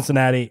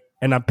Cincinnati,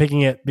 and I'm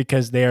picking it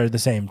because they are the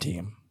same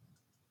team.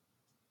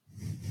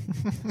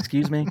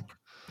 Excuse me?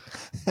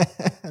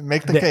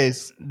 Make the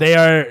case. They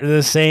are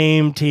the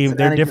same team.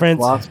 Their difference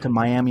lost to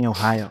Miami,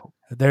 Ohio.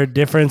 Their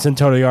difference in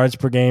total yards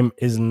per game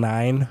is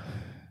 9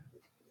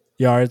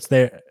 yards.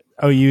 Their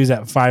OU's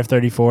at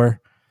 534.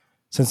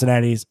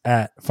 Cincinnati's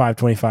at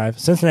 525.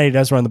 Cincinnati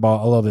does run the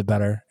ball a little bit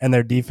better, and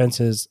their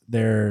defenses,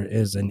 there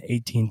is an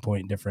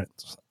 18-point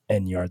difference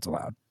in yards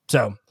allowed.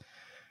 So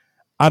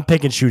I'm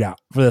picking shootout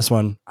for this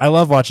one. I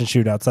love watching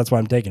shootouts. That's why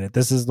I'm taking it.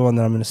 This is the one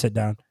that I'm going to sit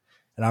down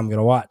and I'm going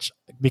to watch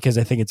because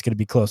I think it's going to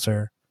be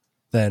closer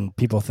than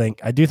people think.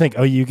 I do think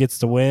OU gets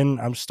to win.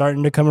 I'm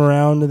starting to come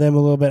around to them a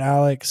little bit,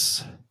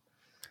 Alex.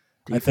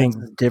 Defense I think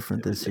is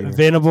different this year.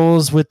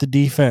 Venables with the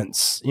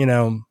defense,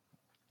 I'm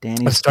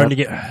starting to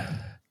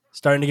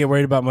get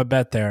worried about my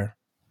bet there.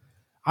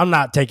 I'm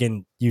not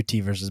taking UT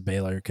versus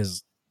Baylor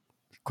because,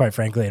 quite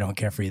frankly, I don't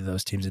care for either of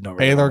those teams.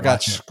 Baylor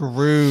got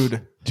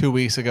screwed 2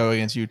 weeks ago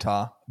against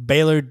Utah.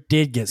 Baylor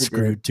did get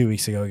screwed 2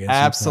 weeks ago against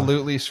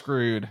Absolutely Utah.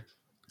 Screwed.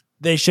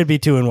 They should be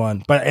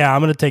 2-1. But yeah,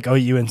 I'm going to take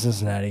OU and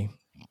Cincinnati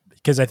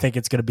because I think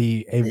it's going to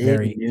be a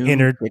very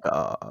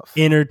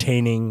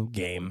entertaining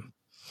game.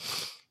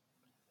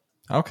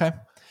 Okay.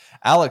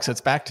 Alex,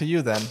 it's back to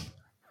you then.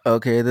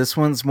 Okay, this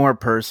one's more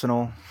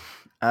personal.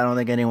 I don't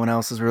think anyone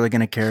else is really going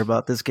to care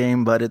about this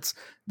game, but it's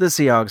the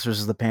Seahawks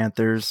versus the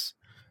Panthers.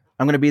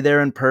 I'm going to be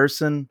there in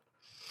person.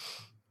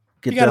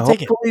 Get to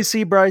hopefully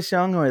see Bryce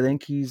Young, who I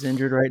think he's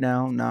injured right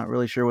now. Not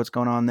really sure what's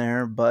going on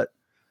there, but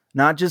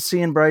not just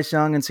seeing Bryce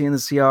Young and seeing the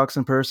Seahawks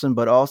in person,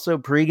 but also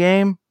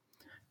pregame.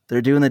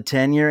 They're doing the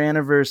 10-year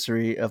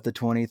anniversary of the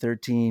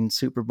 2013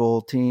 Super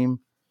Bowl team.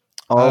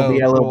 All the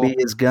LOB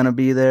is going to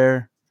be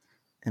there,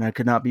 and I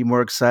could not be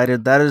more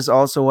excited. That is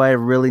also why I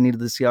really needed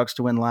the Seahawks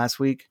to win last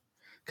week,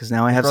 because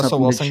now I have Russell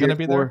something Wilson to cheer gonna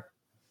be for. there?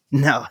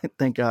 No,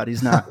 thank God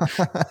he's not.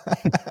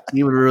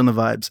 He would ruin the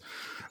vibes.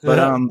 But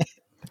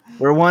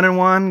we're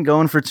 1-1,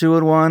 going for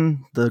 2-1.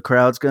 The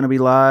crowd's going to be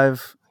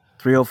live.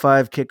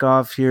 3:05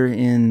 kickoff here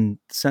in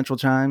Central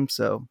Time.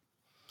 So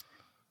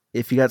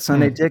if you got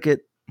Sunday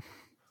ticket,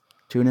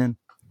 tune in.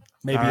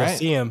 Maybe you'll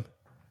see him.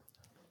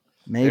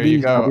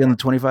 Maybe I'll be on the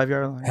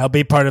 25-yard line. He'll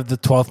be part of the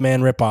 12th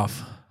man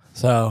ripoff.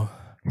 So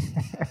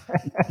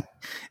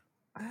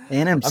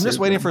I'm just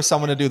waiting for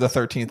someone to do the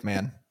 13th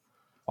man.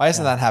 Why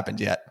hasn't that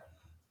happened yet?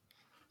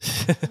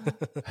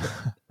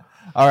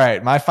 All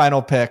right, my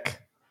final pick.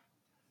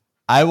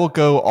 I will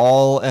go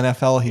all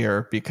NFL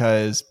here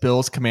because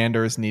Bills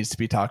Commanders needs to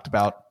be talked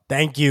about.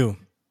 Thank you.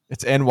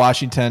 It's in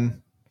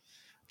Washington.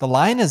 The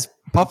line is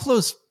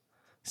Buffalo's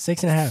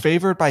 6.5.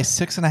 favored by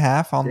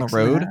 6.5 on the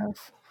road,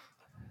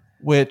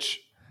 which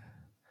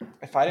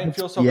if I didn't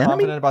feel so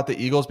confident about the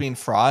Eagles being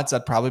frauds,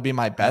 that'd probably be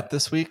my bet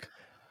this week.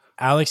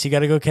 Alex, you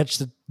got to go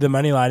catch the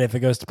money line if it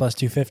goes to plus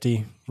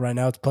 250. Right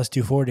now it's plus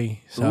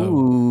 240. So.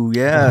 Ooh,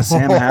 yeah,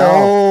 Sam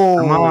Howell.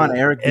 Come on,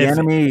 Eric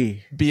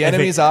Bieniemy.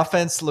 Bieniemy's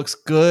offense looks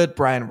good.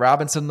 Brian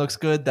Robinson looks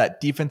good. That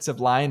defensive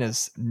line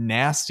is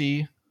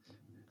nasty.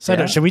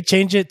 So should we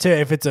change it to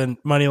if it's a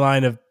money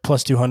line of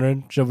plus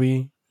 200? Should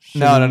we?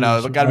 No.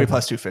 It's got to be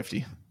plus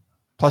 250.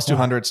 Plus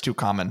 200 is too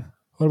common.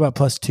 What about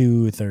plus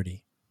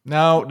 230?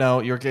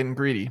 No, you're getting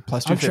greedy.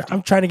 Plus 250.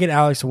 I'm trying to get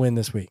Alex to win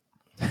this week.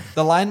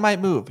 The line might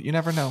move. You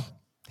never know.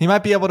 He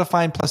might be able to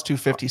find plus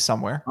 250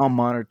 somewhere. I'll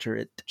monitor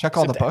it. Check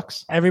all the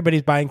books.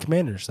 Everybody's buying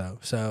Commanders, though,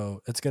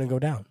 so it's going to go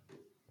down.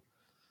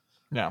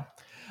 Yeah.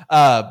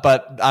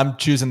 But I'm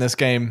choosing this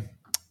game.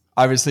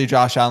 Obviously,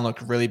 Josh Allen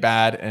looked really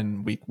bad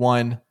in week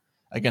 1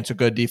 against a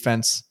good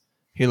defense.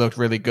 He looked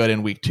really good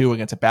in week 2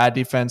 against a bad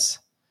defense.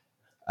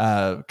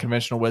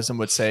 Conventional wisdom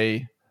would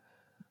say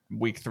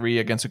week 3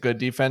 against a good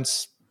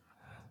defense,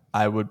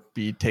 I would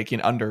be taking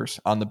unders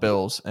on the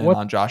Bills and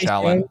on Josh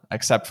Allen,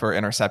 except for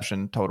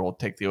interception total.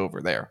 Take the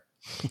over there.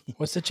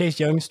 What's the Chase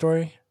Young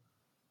story?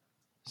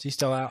 Is he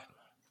still out?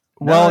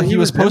 Well, he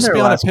was supposed to be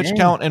on a pitch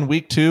count in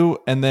week 2,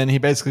 and then he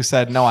basically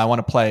said, "No, I want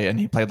to play," and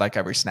he played like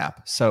every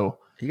snap. So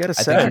he got a I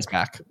sack. think he's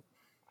back.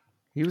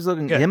 He was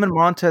looking good. Him and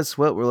Montez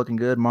Sweat were looking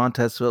good.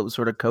 Montez Sweat was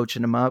sort of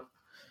coaching him up.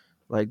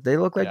 Like they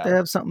look like they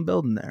have something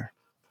building there.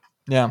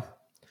 Yeah.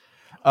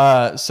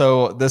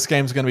 So this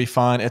game's going to be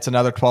fun. It's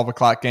another 12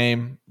 o'clock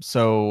game.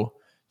 So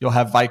you'll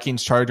have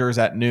Vikings Chargers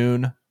at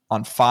noon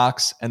on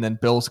Fox, and then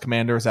Bills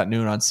Commanders at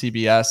noon on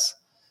CBS.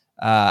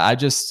 I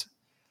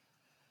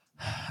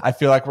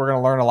feel like we're going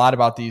to learn a lot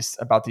about these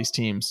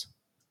teams.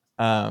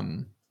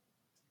 All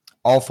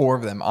 4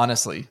 of them,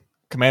 honestly.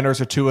 Commanders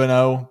are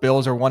 2-0,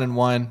 Bills are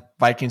 1-1,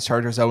 Vikings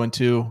Chargers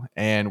 0-2,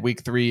 and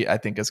week 3 I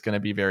think is going to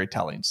be very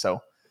telling.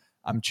 So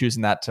I'm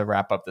choosing that to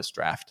wrap up this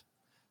draft.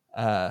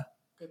 I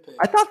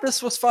thought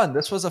this was fun.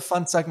 This was a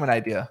fun segment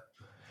idea.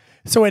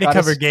 It's a way to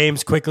cover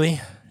games quickly.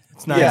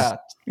 It's nice.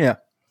 Yeah.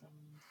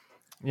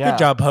 Good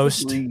job,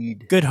 host.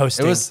 Good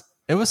hosting.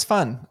 It was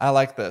fun. I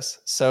like this.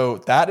 So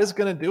that is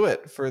going to do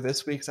it for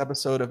this week's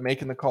episode of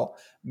Making the Call.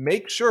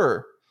 Make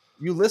sure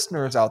you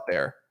listeners out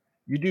there,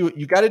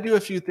 you got to do a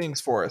few things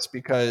for us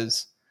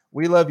because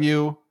we love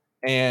you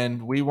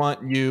and we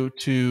want you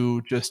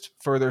to just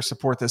further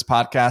support this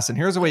podcast. And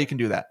here's a way you can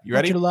do that. You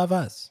ready? I want you to love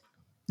us.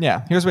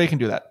 Yeah. Here's a way you can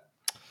do that.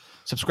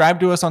 Subscribe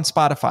to us on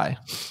Spotify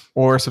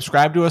or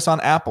subscribe to us on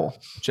Apple.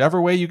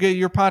 Whichever way you get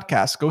your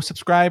podcast, go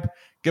subscribe.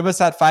 Give us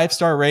that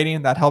 5-star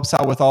rating. That helps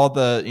out with all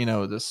the,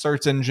 the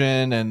search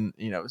engine and,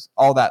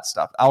 all that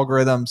stuff,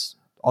 algorithms,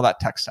 all that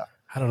tech stuff.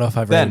 I don't know if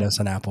I've rated us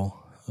on Apple.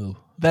 Ooh.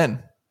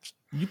 Then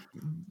you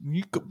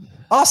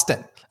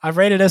Austin. I've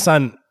rated us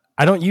on,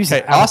 I don't use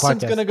it.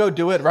 Austin's going to go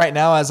do it right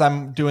now as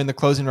I'm doing the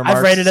closing remarks.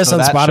 I've rated us on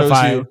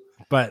Spotify,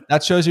 but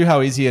that shows you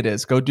how easy it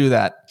is. Go do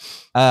that.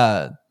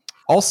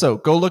 Also,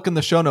 go look in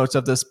the show notes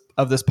of this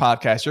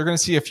podcast. You're going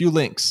to see a few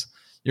links.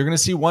 You're going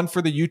to see one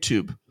for the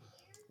YouTube.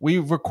 We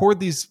record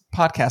these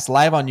podcasts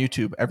live on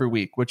YouTube every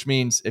week, which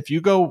means if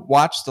you go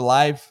watch the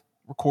live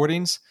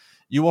recordings,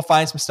 you will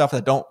find some stuff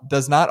that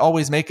does not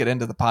always make it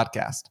into the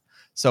podcast.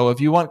 So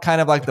if you want kind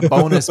of like the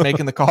bonus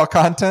Making the Call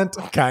content,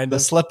 the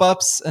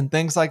slip-ups and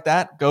things like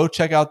that, go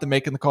check out the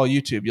Making the Call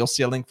YouTube. You'll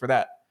see a link for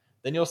that.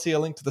 Then you'll see a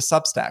link to the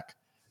Substack.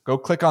 Go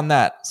click on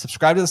that.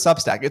 Subscribe to the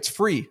Substack. It's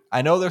free.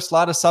 I know there's a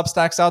lot of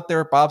Substacks out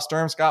there. Bob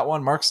Sturm's got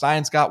one. Mark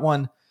Stein's got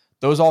one.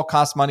 Those all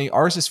cost money.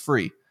 Ours is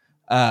free.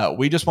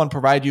 We just want to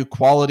provide you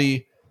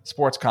quality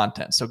sports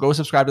content. So go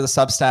subscribe to the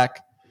Substack.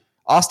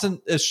 Austin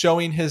is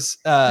showing his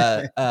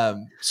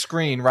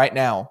screen right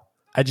now.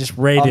 I just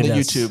rated on the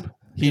us. YouTube.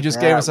 He just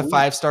gave us a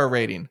 5-star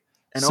rating.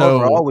 And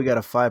overall, we got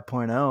a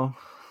 5.0.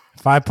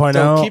 5.0.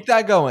 So keep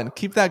that going.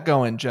 Keep that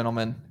going,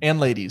 gentlemen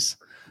and ladies.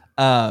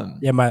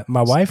 Yeah, my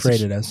wife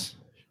rated us.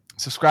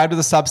 Subscribe to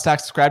the Substack,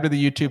 subscribe to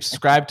the YouTube,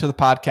 subscribe to the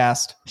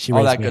podcast,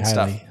 all that good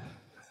highly.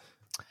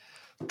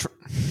 Stuff.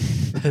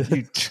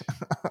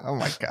 Oh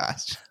my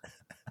gosh.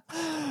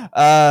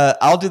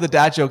 I'll do the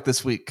dad joke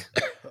this week.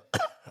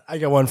 I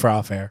got one for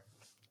off air.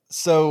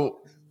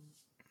 So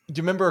do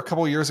you remember a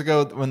couple years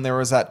ago when there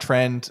was that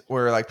trend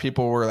where like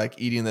people were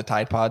like eating the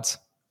Tide Pods?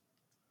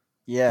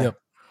 Yeah. Yep.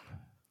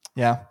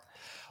 Yeah.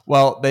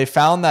 Well, they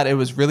found that it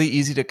was really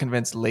easy to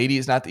convince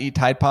ladies not to eat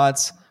Tide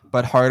Pods,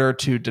 but harder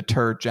to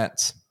deter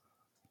gents.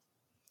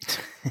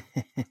 Nice.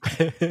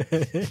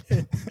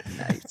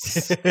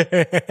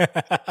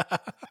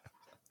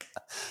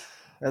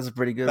 That's a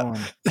pretty good one.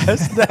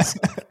 That's the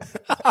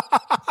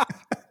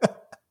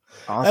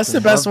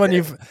best one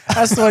you've.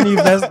 That's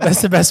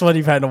the best one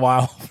you've had in a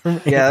while. For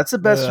me. Yeah, that's the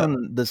best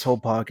one this whole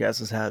podcast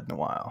has had in a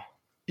while.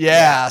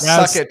 Yeah,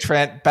 suck it,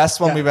 Trent. Best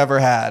one we've ever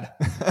had.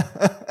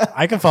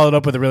 I can follow it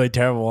up with a really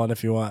terrible one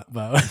if you want,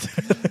 but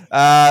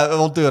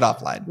we'll do it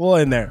offline. We'll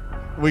end there.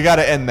 We got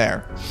to end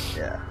there.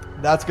 Yeah.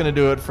 That's going to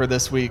do it for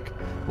this week.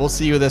 We'll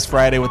see you this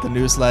Friday with the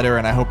newsletter,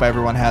 and I hope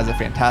everyone has a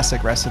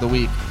fantastic rest of the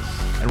week,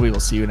 and we will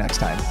see you next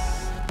time.